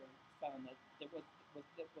 2008 paper found that that wasn't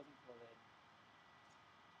correlated.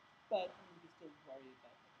 But I mean, we can still worry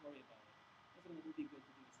about it. I think it would be good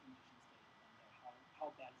to do this injection study to find out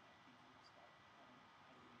how bad is that before we start having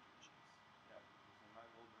major issues. Yeah, because my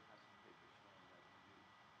older has some papers showing that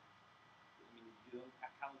if you don't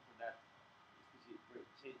account for that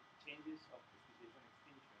changes of the speciation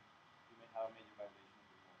extinction, you may have a major violation of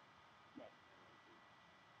the model. Right.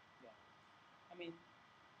 Yeah. I mean,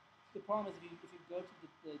 the problem is if you go to the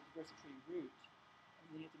diversity route,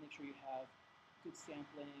 then you have to make sure you have good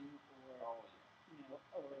sampling or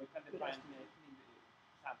or you can good define estimate. the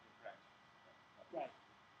sampling fraction. Right.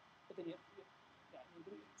 But then yeah. I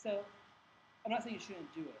mean, so I'm not saying you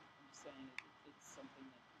shouldn't do it. I'm just saying it's something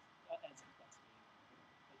that adds complexity.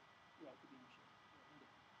 But yeah, it could be an issue. Yeah,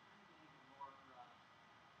 even more critical hypothesis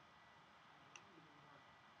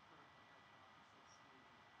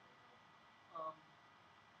maybe.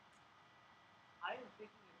 I am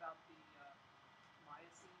thinking about the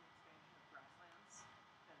Miocene expansion of grasslands,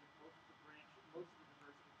 and that most of the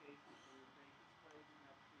diversification for herbaceous clays in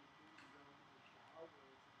that region is relatively shallow,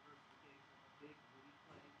 whereas the diversification of the big woody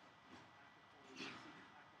clays like the acrophyllales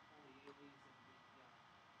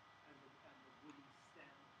and the woody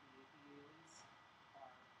stem of the Apiales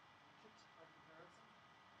are ancient by comparison.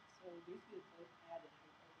 So basically, it's add a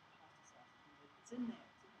pasta sauce. It's in there.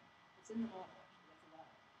 It's in the model. Actually, that's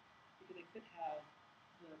allowed because they could have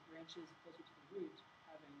the branches closer to the root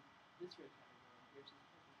having this rate category, and branches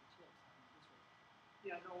closer to the tips having this rate category.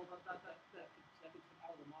 Yeah, no, but that could come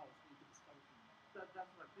out of the model, so you could discover from the model.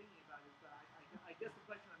 That's what I'm thinking about. Is that I guess the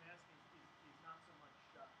question I'm asking is not so much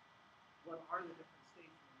what are the different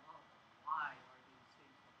states in the model, but why are these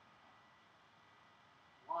states what they are?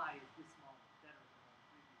 Why is this model better than all the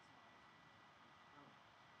previous models?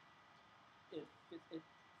 It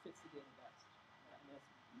fits the data best.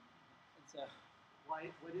 And so why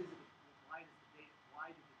did the data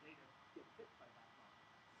get fit by that model?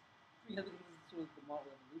 Because this is sort of the model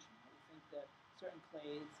evolution. Right? We think that certain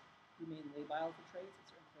clades remain labile for traits, and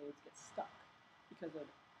certain clades get stuck because of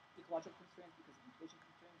ecological constraints, because of mutation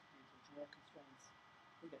constraints, because of genetic constraints.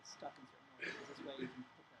 They get stuck in certain areas. This way you can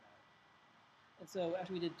pick that out. And so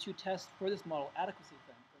actually we did 2 tests for this model adequacy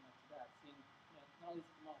thing, going back to that, seeing not only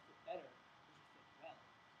does the model fit better, does it fit well.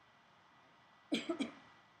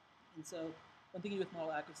 And so one thing you do with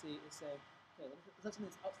model accuracy is say, okay, let's have something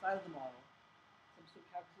that's outside of the model, some sort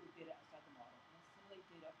of characteristic data outside the model, and let's simulate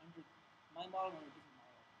data under my model and a different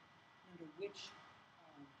model, and under which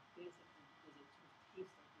data set does it sort of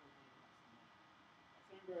taste like real data in some way.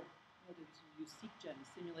 So remember, to use seqgen to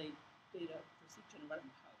simulate data for seqgen and run it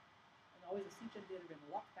in Python. And always the seqgen data are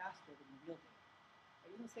a lot faster than the real data.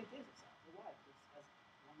 Right? Even the same data set size. Why? Because it has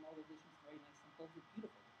one model resolution, it's very nice, simple, it's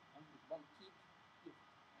beautiful. One key, beautiful.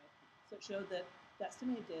 Right? So it showed that that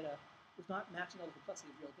simulated data was not matching all the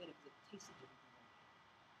complexity of real data because it tasted different from real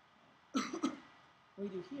data. Right? What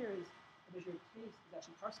we do here is a measure of taste is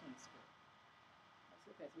actually parsimony score. Right?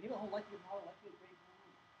 So, okay, so we have a whole likelihood model, likelihood grade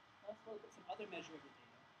model. Now let's look at some other measure of the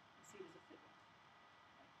data and see does it fit well.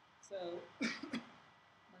 Right? So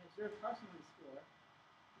my observed parsimony score,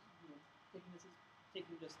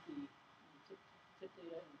 taking just the tip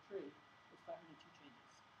data in the tree, is 502 changes.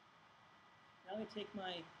 Now I'm going to take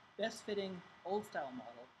my best fitting old style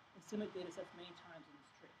model and simulate data sets many times in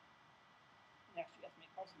this tree. And actually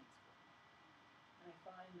estimate parsimony score. And I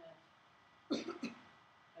find that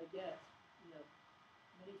I get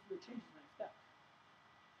many fewer changes than I expect.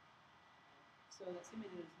 So that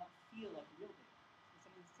simulated data does not feel like real data.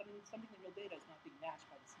 Something in the real data is not being matched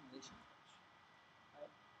by the simulation approach. Right?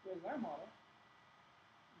 Whereas our model,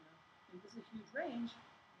 and this is a huge range,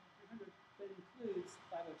 300, but it includes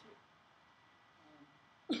 502.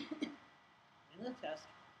 In the test,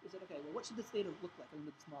 we said, okay, well, what should this data look like under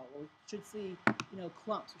this model? Well, we should see,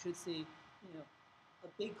 clumps. We should see, a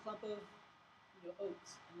big clump of,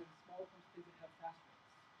 oats, and then smaller clumps of things that have fast rates.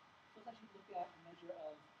 So let's actually look at a measure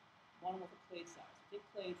of monomorphic clade size. We take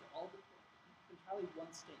clades, all the entirely one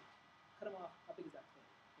state. Cut them off. How big is that clade?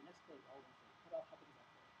 The next clade, all one state. Cut off. How big is that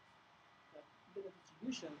clade? Okay. We get a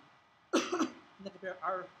distribution, and then compare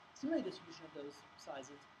our simulated distribution of those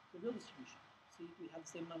sizes to the real distribution. So we have the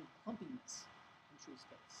same amount of clumpiness in true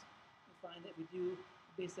space. We find that if we do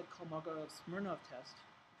the basic Kolmogorov-Smirnov test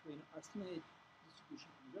between our simulated distribution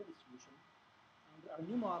and the real distribution, our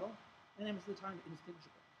new model and most of the time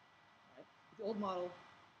indistinguishable. Right? With the old model,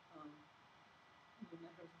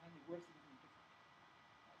 sometimes worse than different.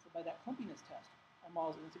 Right? So by that clumpiness test, our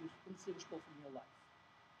model is indistinguishable from real life.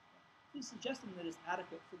 Okay? This is suggesting that it's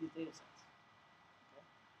adequate for these data sets.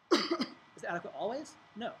 Okay? Is it adequate always?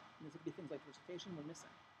 No. There's going to be things like diversification we're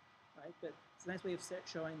missing. Right? But it's a nice way of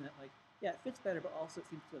showing that, it fits better, but also it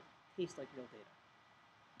seems to taste like real data.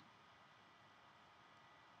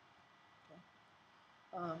 Okay?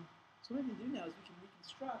 So what we can do now is we can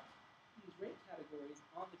reconstruct these rate categories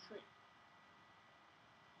on the tree.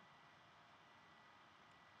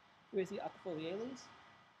 Here we see aquifoliales.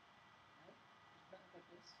 Right? Like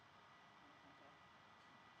this.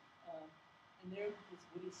 And they're this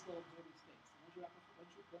woody, slow observing states.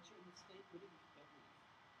 Once you're in this state, woody, you don't leave.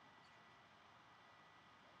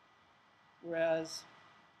 Whereas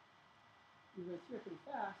you go here pretty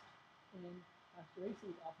fast, and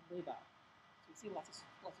Asteraceae is often labile. So you see lots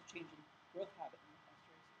of change in growth habit in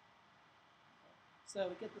Asteraceae. Okay. So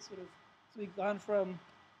we get this so we've gone from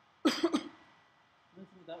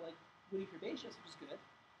something about woody herbaceous, which is good.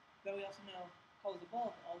 But we also know how it's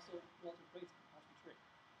evolved, also relative rates across the tree.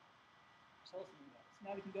 Tell us something about it. So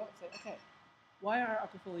now we can go and say, okay, why are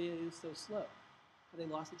aquifoliates so slow? Have they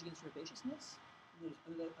lost the genes for herbaceousness?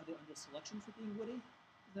 Are they under selection for being woody?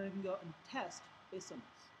 And then we can go and test based on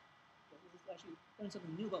this. Okay, this is actually learning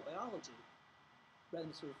something new about biology rather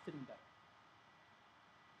than sort of fitting better.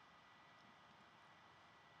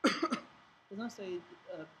 Let's now say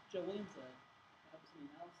Joe Williams helped us in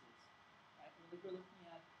the analysis. Right? And we're looking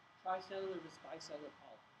at tricellular versus bicellular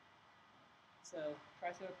pollen. So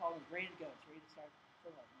tricellular pollen is ready to go. It's ready to start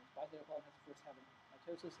fertilizing. Bicellular pollen has to first have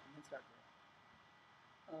mitosis and then start growing.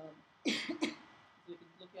 So you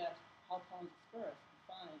can look at how pollen is dispersed and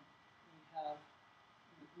find when you have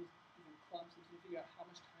these different clumps, and so you figure out how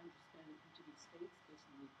much time to spend in each of these states based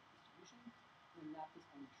on the distribution, and then map this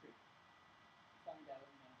on the tree. Find out,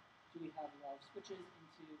 do we have a lot of switches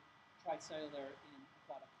into tricellular in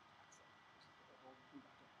aquatic taxa, which is the old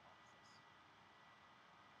reproductive hypothesis.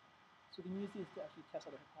 So we can use these to actually test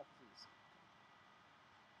other hypotheses.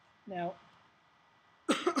 Now,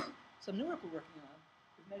 some new work we're working on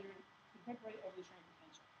is measuring contemporary evolutionary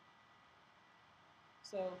potential.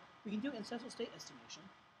 So we can do ancestral state estimation,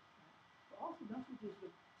 right? But also we can also do sort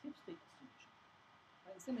of tip state estimation.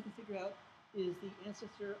 Right? Instead we can figure out, is the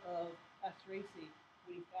ancestor of Asteraceae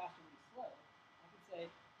woody fast or woody slow? I can say,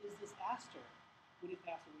 is this aster woody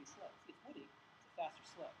fast or woody slow? See, it's woody, is it fast or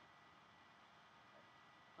slow?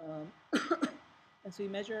 And so you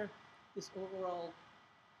measure this overall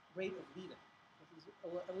rate of leaving. This is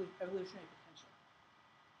evolutionary potential.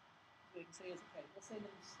 So you can say is, okay, let's say in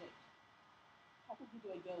this state, how quickly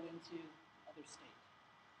do I go into the other state?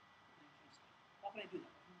 The unchanged state. How can I do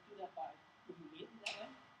that? I can do that by moving immediately that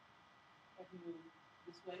way. I can move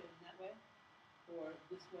this way and that way, or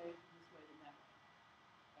this way, and that way,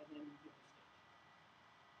 and then move the other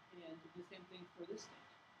state. And do the same thing for this state.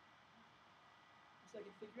 So I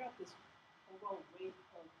can figure out this overall rate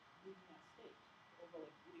of moving that state, the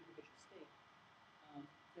overall like Woody herbaceous state,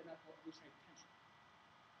 that I call evolutionary potential.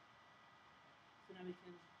 So now we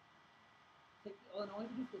can take, and all we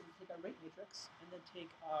have to do for this is take our rate matrix and then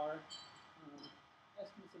take our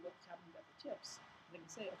estimates of what's happening at the tips, and then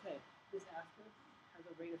say, okay, this aster has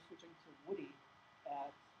a rate of switching to woody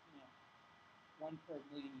at 1 per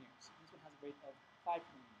million years. And this one has a rate of 5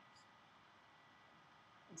 per million years.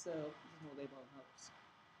 And so this is more label than others.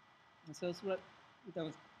 And so this is what we've done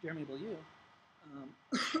with Jeremy Beaulieu.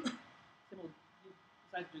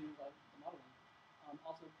 Besides doing the modeling,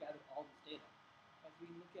 also gathered all this data. As we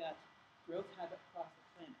look at growth habit across the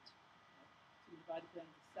planet, right? So we divide the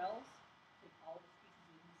planet into cells, take all the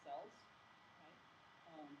species in the cells, right?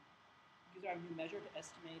 Use our new measure to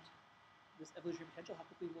estimate this evolutionary potential, how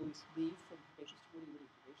quickly will we leave from herbaceous to woody, woody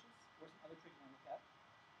to herbaceous, or some other trait you want to look at,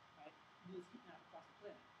 right? Do this heat map across the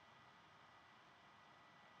planet.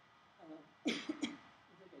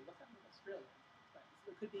 Okay, what's happening in Australia? Right.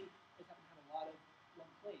 So it could be they happen to have a lot of lung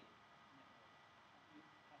clade in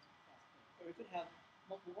that area, or it could have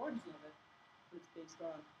multiple origins of it, but it's based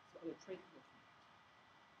on some other trait enrichment.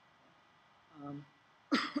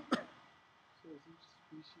 So does each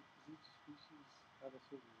species have a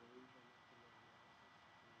certain range on what the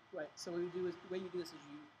analysis? Right. So what we do is the way you do this is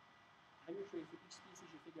you have your tree for each species.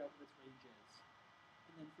 You figure out what its range is,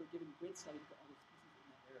 and then for a given grid cell, you put all the species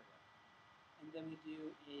in that area, and then we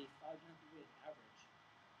do a 5-monthly weighted average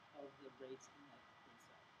of the rates in that grid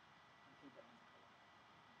cell, and paint that into color.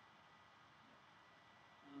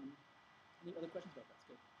 Yeah. Any other questions about that? That's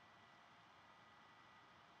good.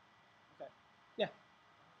 Okay. Yeah.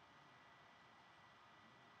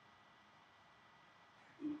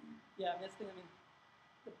 Yeah, that's the thing. I mean,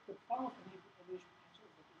 the problem with evolution potential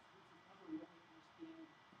is that it's a number we don't understand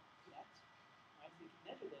yet. Right? So you can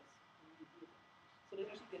measure this and we can do it. So to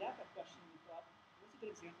actually get at that question, we thought, what's a good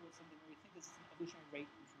example of something where we think this is an evolutionary rate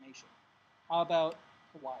information? How about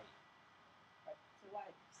Hawaii? Right? So Hawaii,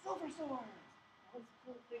 silver swords! All these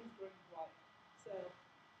cool things growing in Hawaii. So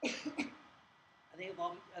are they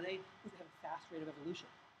evolving? Does it have a fast rate of evolution?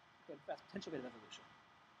 A fast potential rate of evolution.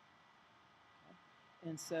 Okay.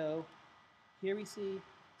 And so here we see,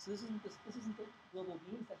 so this isn't the global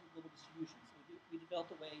mean, it's actually global distribution. So we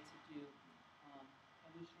developed a way to do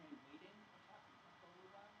evolutionary weighting of taxa for a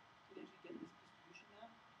little while. So we actually get this distribution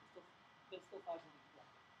map, but it still follows something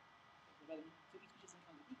correctly. So each species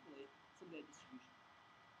encountered equally some data distribution.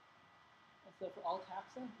 And so for all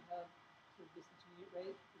taxa, we have sort of this intermediate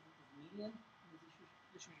rate, this is median, and this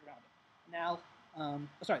distribution around it. Now,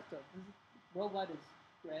 so worldwide is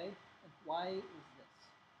gray, and Hawaii is this.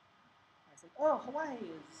 It's like, oh, Hawaii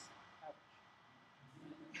is average.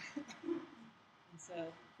 And so,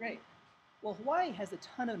 great. Well, Hawaii has a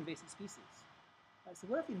ton of invasive species. Right, so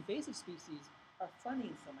what if the invasive species are funny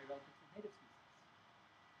in some way relative to native species?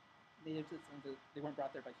 Natives, they weren't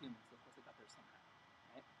brought there by humans. Of course, they got there somehow.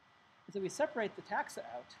 Right? And so we separate the taxa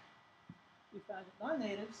out. We found that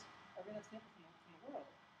non-natives are random samples from the world,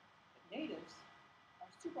 but natives are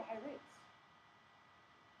super high rates.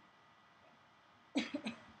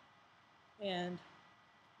 Okay. And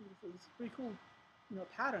so this is a pretty cool,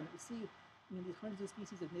 pattern that we see. These hundreds of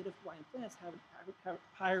species of native Hawaiian plants have a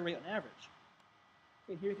higher rate on average.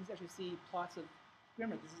 Okay, here you can actually see plots of,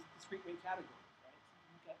 remember, this is discrete rate categories, right? So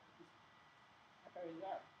you can look at how far they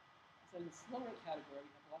are. So in the slow rate category,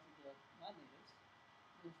 we have lots of the non-natives.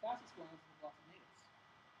 And the fastest ones have lots of natives.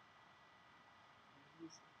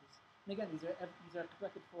 And again, these are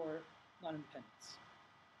corrected for non-independence.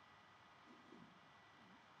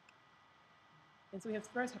 And so we have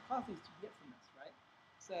various hypotheses to get from this, right?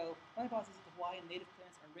 So one hypothesis is that the Hawaiian native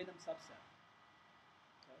plants are a random subset,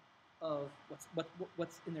 okay, of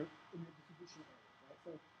what's in their distribution areas, right?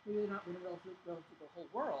 So maybe they're not random relative to the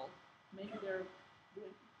whole world. Maybe they're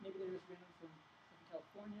just random from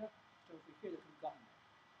California to over here that could have gotten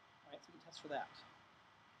there, right? So we can test for that.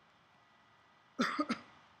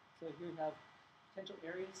 So here we have potential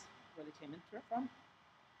areas where they came in from.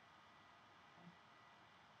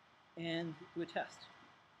 And do a test.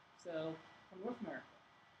 So from North America,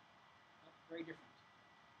 very different.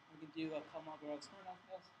 We can do a Kalmar-Grove Smirnoff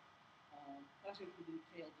test. Actually, we can do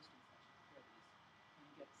tail distance actually compare these and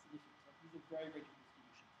get significant results. These are very, very different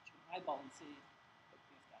distributions. You can eyeball and see what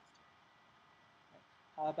the stats do. Right.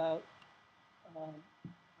 How about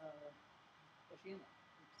heterogeneity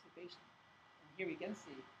and participation. And here we again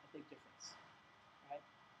see a big difference, right?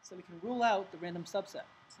 So we can rule out the random subset.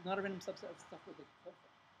 It's not a random subset of stuff we're looking for.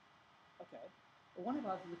 Okay. But one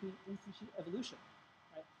hypothesis is looking at instantiate evolution,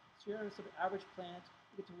 right? So you're a sort of average plant,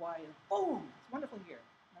 you get to Y, and boom, it's wonderful here.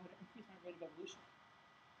 And I'm going to increase my rate of evolution.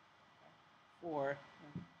 Okay. For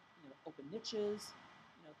open niches,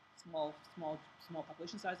 small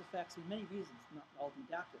population size effects, and many reasons, not all of them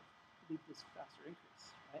adaptive, to lead to this faster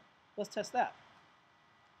increase, right? Let's test that.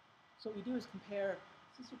 So what we do is compare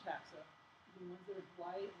sister taxa between ones that are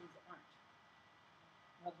Y and ones that aren't.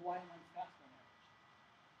 Now the Y one's faster on average.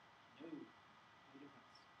 No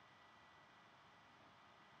difference.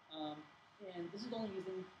 And this is only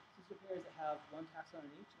using sister pairs that have one taxon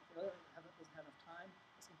in each. And if the other doesn't have enough time,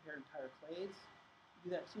 let's compare entire clades. Do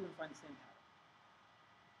that too and find the same pattern.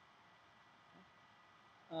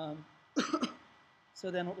 So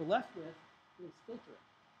then what we're left with is filtering,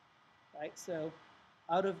 right? So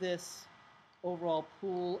out of this overall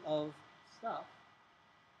pool of stuff,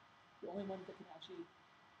 the only ones that can actually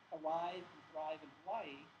arrive and thrive in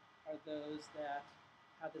Hawaii are those that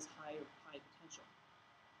have this high potential.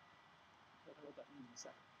 I'll talk about that in a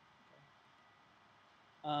second.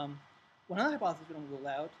 Okay. One other hypothesis we don't rule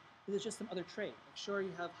out is it's just some other trait. Like, sure,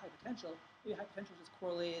 you have high potential. Maybe high potential is just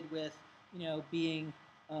correlated with, being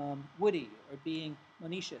woody or being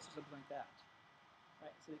monoecious or something like that.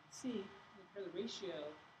 Right. So you can see, you compare the ratio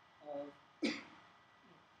of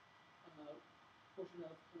portion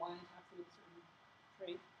of Hawaiian taxa with a certain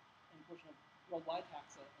trait and portion of worldwide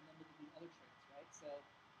taxa, and then look at the other traits. Right. So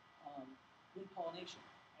wind pollination.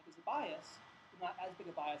 Right? There's a bias, but not as big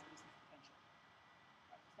a bias as this potential.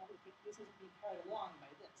 This isn't being carried along by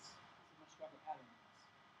this. This is a much stronger pattern than this.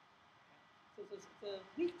 Okay? So it's a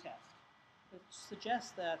weak test. It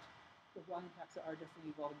suggests that the Hawaiian taxa are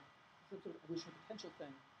definitely evolving some sort of evolutionary potential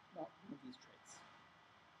thing, not one of these traits.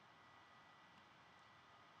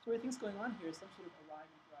 So what I think is going on here is some sort of arrive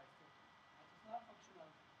and thrive filter. Right? So it's not a function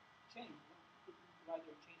of change. You can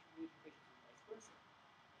either change from reinterpretations or vice versa.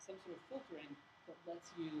 It's some sort of filtering that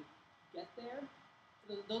lets you get there.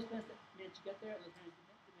 So those plants that manage to get there and those plants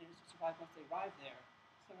that manage to survive once they arrive there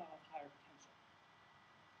somehow have higher potential.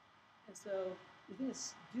 And so we think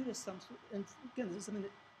it's due to some sort, and again, this is something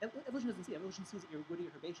that evolution doesn't see. Evolution sees that you're woody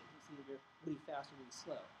or herbaceous. It doesn't see that you're woody fast or woody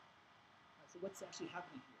slow. So what's actually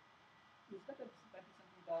happening here? We expect that might be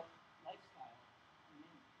something about lifestyle and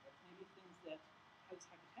naming. Right? Maybe things that have this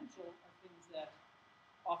high potential are things that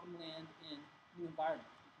often land in new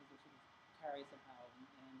environments because they're sort of carried somehow, and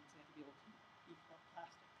so they have to be able to be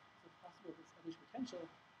plastic. So it's possible that this evolution potential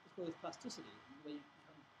is called plasticity. And the way you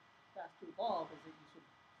become fast to evolve is that you sort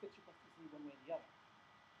of fix your plasticity one way or the other.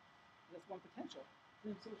 And that's one potential.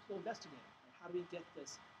 And then we're still investigating. Right? How do we get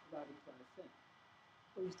this arrive and thrive thing?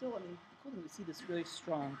 But we still, the cool thing is we see this really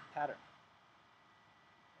strong pattern.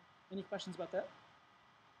 Any questions about that?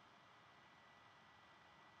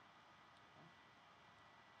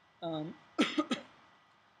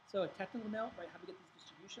 So a technical note, right? How do we get these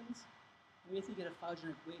distributions? We basically get a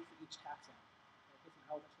phylogenetic weight for each taxon, right, based on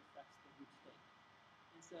how it actually affects the root state.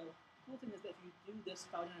 And so the cool thing is that if you do this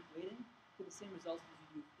phylogenetic weighting, you get the same results as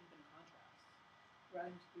you do infinite contrast.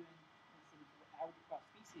 Rather than just doing the average across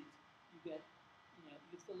species, you get, you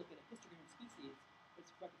can still look at a histogram of species, but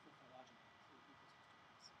it's corrected for phylogeny. So you use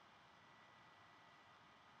those histograms.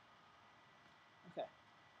 Okay,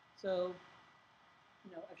 so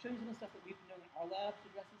I've shown you some of the stuff that we've been doing in our lab to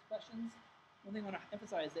address these questions. One thing I want to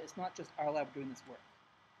emphasize is that it's not just our lab doing this work,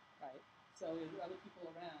 right? So there's other people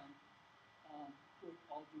around who are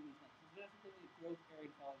all doing these things. There's definitely a growth area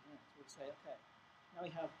in phylogenetics where we say, okay, now we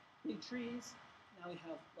have big trees, now we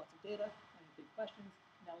have lots of data, now we have big questions,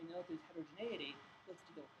 now we know there's heterogeneity, let's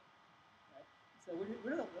deal with it, right? So we're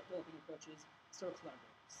developing approaches, sort of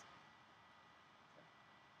collaborators.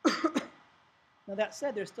 Okay. Now that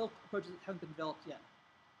said, there's still approaches that haven't been developed yet.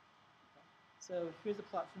 Okay. So here's a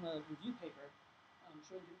plot from a review paper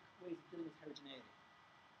showing different ways of dealing with heterogeneity.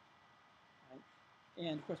 Right?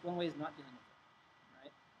 And of course, one way is not dealing with it.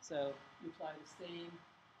 Right? So you apply the same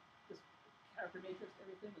this character matrix to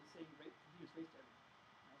everything with the same rate, continuous rates to everything.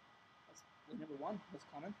 Right? That's way number one, most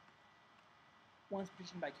common. One's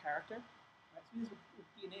partitioned by character. Right? So we use with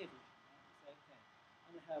DNA evolution. Right? We say, okay,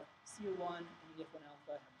 I'm going to have CO1 and EF1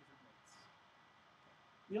 alpha have different rates. Okay.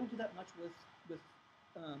 We don't do that much with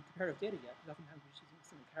comparative data yet, because oftentimes we're just using a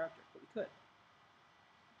single character, but we could.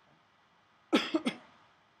 Okay.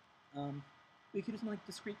 We could do something like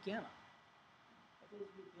discrete gamma. Suppose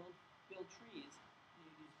you build trees, and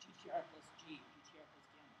you use GTR plus G, GTR plus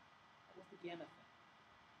gamma. What's the gamma thing?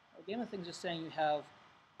 Well, gamma thing is just saying you have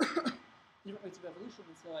different rates of evolution,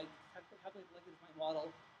 and so I calculate the likelihood of my model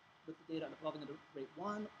with the data evolving at rate 1,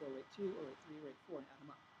 or rate 2, or rate 3, or rate 4, and add them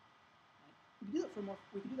up. Right? We can do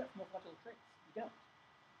that for morphological traits. We don't.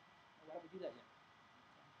 Why don't we do that yet?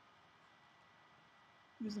 Okay.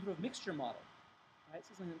 Use some sort of mixture model. Right?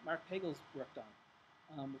 So something that Mark Pagel's worked on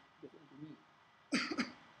with Mead.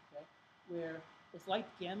 Okay? Where it's like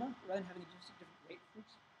gamma, rather than having just a different rate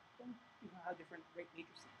fruits, you can have different rate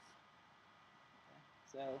matrices. Okay?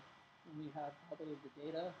 So when we have probability of the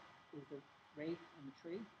data is the rate in the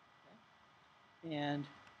tree. Okay? And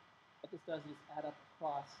what this does is add up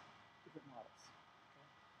across different models. Okay?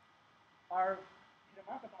 Our data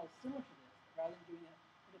markup model is similar to this, but rather than doing it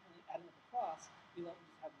independently adding up across, we let them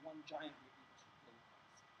just have one giant rate matrix flow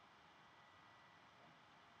across. Okay?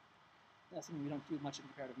 That's something we don't do much in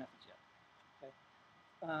comparative methods yet. Okay?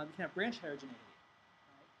 We can have branch heterogeneity.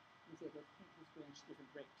 Right? We say, let's keep this branch different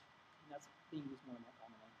rate, and that's being used more and more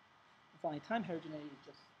commonly. And finally, time heterogeneity is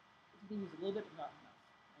just it's being used a little bit, but not enough.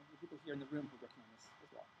 And there are people here in the room who are working on this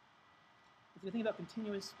as well. If you think about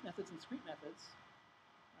continuous methods and discrete methods,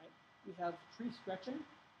 right, we have tree stretching,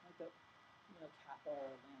 like the kappa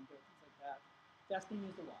or lambda, things like that. That's being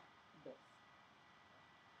used a lot in both.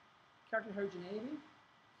 Character heterogeneity,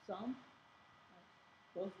 some, right,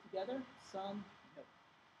 both together, some, no.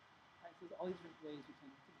 Right, so there's all these different ways we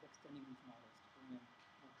can think of extending these models to bring in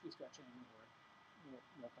tree stretching or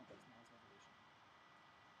more complex models of evolution.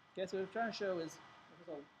 Okay, so what we're trying to show is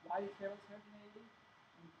why we care about heterogeneity,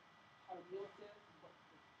 and how to deal with it, and what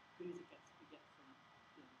goodies we get from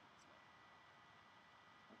dealing with it this way.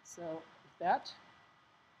 Right, so with that,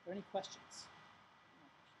 are there any questions?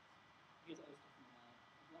 Here's other stuff in the lab.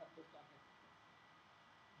 There's a lot of postdoc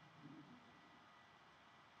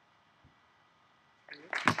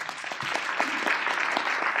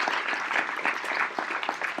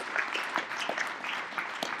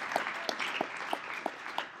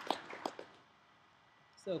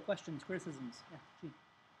So questions, criticisms? Yeah, Gene.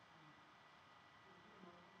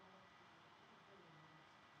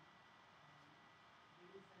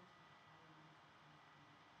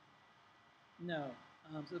 No.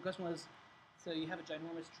 So the question was, so you have a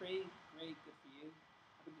ginormous tree, great, good for you.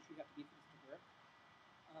 How big does the tree have to be for this to work?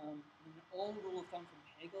 An old rule of thumb from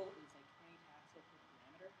Hegel is like 20 taxa per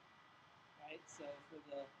parameter, right? So for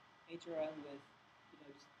the HRM with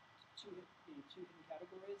just two hidden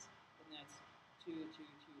categories, then that's 2, 2, 2,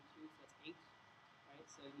 2, so that's 8, right?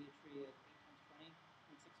 So you need a tree of 8 times 20,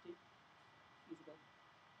 160, feasible.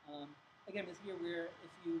 Again, this here where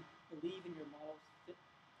if you believe in your model's fit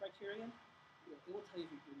criterion, it will tell you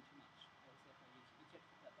if you're doing too much. Right? So you can't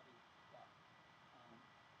fit that very well.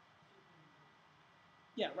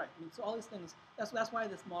 Yeah, right. I mean, so all these things. That's why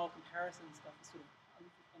this model comparison stuff is sort of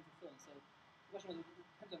unfulfilling. So the question was, it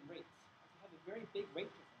depends on rates. If you have a very big rate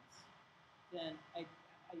difference, then I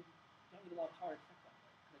don't need a lot of power to check that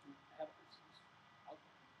way. I have this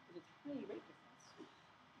output. With a tiny rate difference,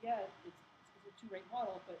 yeah, it's a two-rate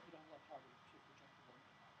model, but you don't have a lot of power to check the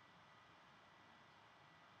one-rate model.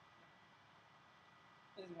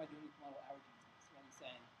 This is why doing this model averaging is nice, rather than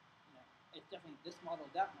saying, it's definitely this model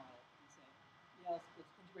or that model, and say, yeah,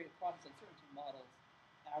 let's integrate across uncertainty models,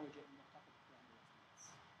 average it, and we'll talk about the parameter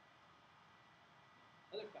estimates.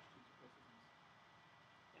 Other questions or criticisms?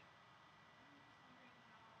 Yeah.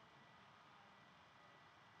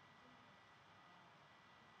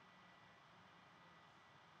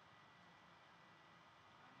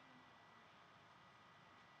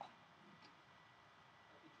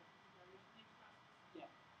 Yeah.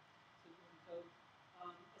 So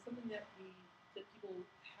it's something that people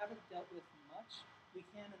haven't dealt with much. We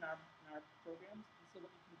can in our programs. And so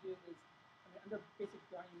what you can do is, under basic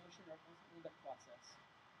Brownian motion or almost an Lindbeck process,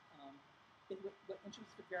 what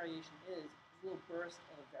intrinsic variation is a little burst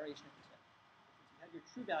of variation at the tip. So you have your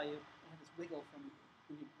true value and have this wiggle from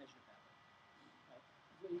when you measure it that way. Right?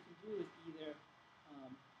 So what you can do is either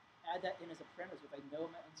add that in as a parameter. So if I know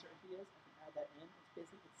what my uncertainty is, I can add that in.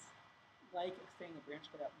 It's like extending the branch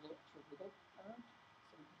by that little extra wiggle around.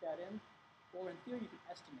 So we put that in. Or in theory, you can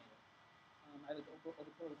estimate it. I have an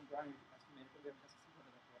overtotal in Brownian, you can estimate it, but we have to test some of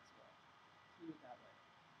that works well. So do it that way.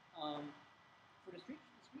 For discrete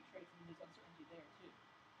traits, there's uncertainty there too.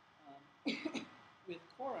 With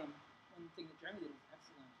quorum, one thing that Jeremy did was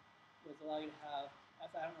excellent was allow you to have,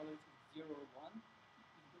 if I don't know whether it's 0 or 1, you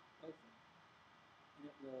can put both in.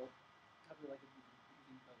 And it will calculate like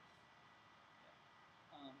using both.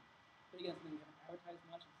 Yeah. But again, something we haven't advertised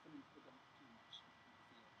much, and something people don't do much in the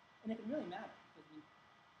field. And it can really matter, because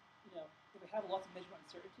if we have lots of measurement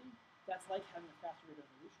uncertainty, that's like having a faster rate of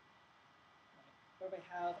evolution. Right? Or if I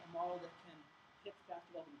have a model that can pick fast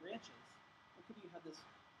developing branches, well, could you have this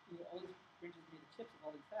all these branches made the chips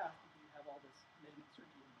evolving fast because you have all this measurement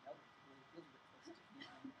certainty in the elders. It really feels a bit close to being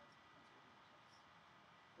as conservative chips.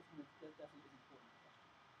 That's something that definitely is important question.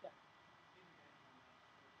 Yeah.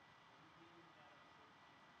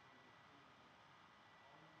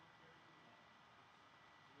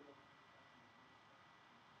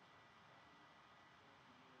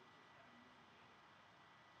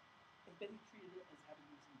 It's basically treated it as having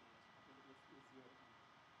missing data, so calculate it with zeros and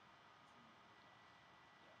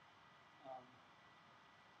yeah.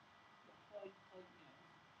 Well, you know,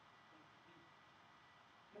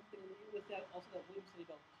 another thing with that, also that William study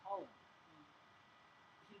about pollen. I mean,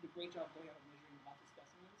 he did a great job going out and measuring lots of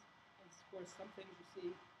specimens, and of course, some things you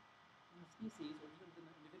see in the species or even within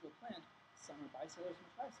an individual plant, some are bicellular, some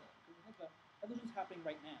are tricellular. Because you think about evolution's happening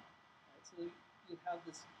right now, right? So you have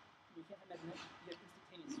this. You can't imagine that you have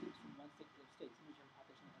instantaneous sweeps from one state to the other state. Sometimes you have a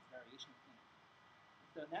population that has variation within it.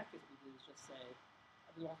 So in that case, what we do is just say,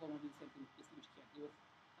 we also want to do the same thing with which you can't deal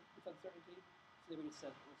with uncertainty. So we just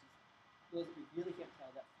said, those that we really can't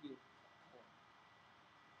tell, that few color,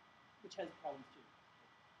 which has problems too.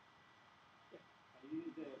 Yeah. Can you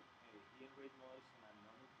use the EM rate models on a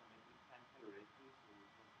non-incremental time calorimetry?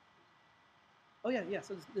 Oh yeah.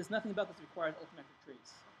 So there's nothing about this that requires ultrametric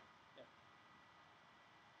trees.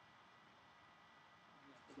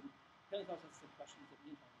 Apparently, also has some questions that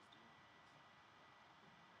Neanderthals do.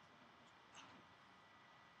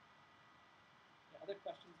 Yeah, other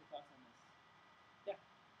questions or thoughts on this? Yeah.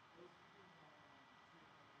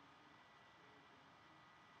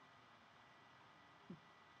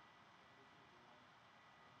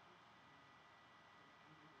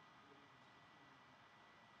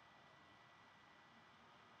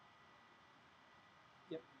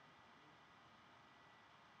 Yep.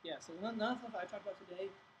 Yeah, so none of the stuff I talked about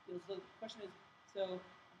today, the question is, so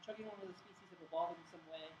I'm chugging one of the species that evolved in some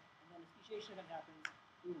way, and then a speciation event happens,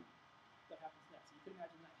 boom, what happens next? So you can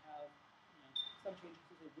imagine that have, some changes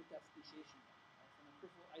associated with that speciation event. Right? So my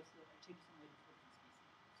peripheral isolate, I change some way before different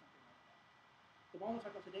species, or something like that. The models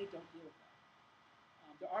I talked about today don't deal with that.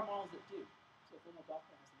 There are models that do. So Thermal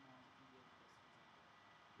Doppler has some models that can deal with this, for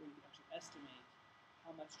example, where you can actually estimate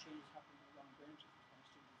how much change is happening along branches and how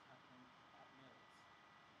much change is happening at nodes.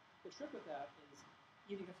 The trick with that is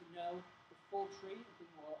either you have to know the full tree,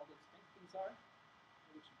 including where all the extinct things are,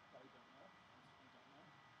 which you probably don't know,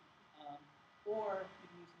 or you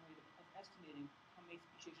can use some way of estimating how many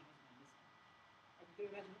speciation events are missing. Like you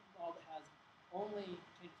can imagine a model that has only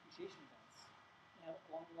change of speciation events, and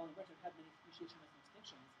along the branch would have many speciation events and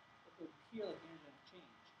extinctions, that would appear like energetic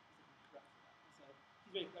change is if you correct for that. And so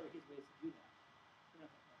he's very clever, he has ways to do that. We're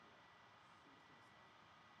not that clever yet.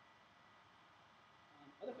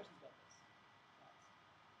 Other questions about this? Thoughts?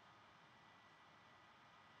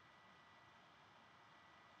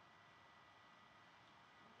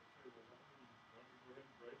 Okay, well, why don't we go ahead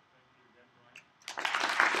and break? Thank you again, Brian.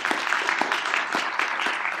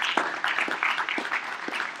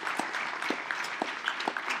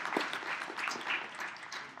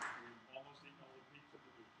 We've almost eaten all the pizza,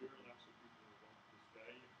 but there's clear enough so people are welcome to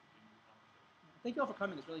stay and continue the conversation. Thank you all for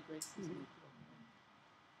coming. It's really great.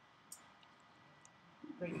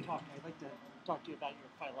 Great talk. I'd like to talk to you about your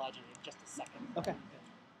phylogeny in just a second. Okay.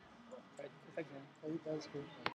 All right. Thanks, man. That was great.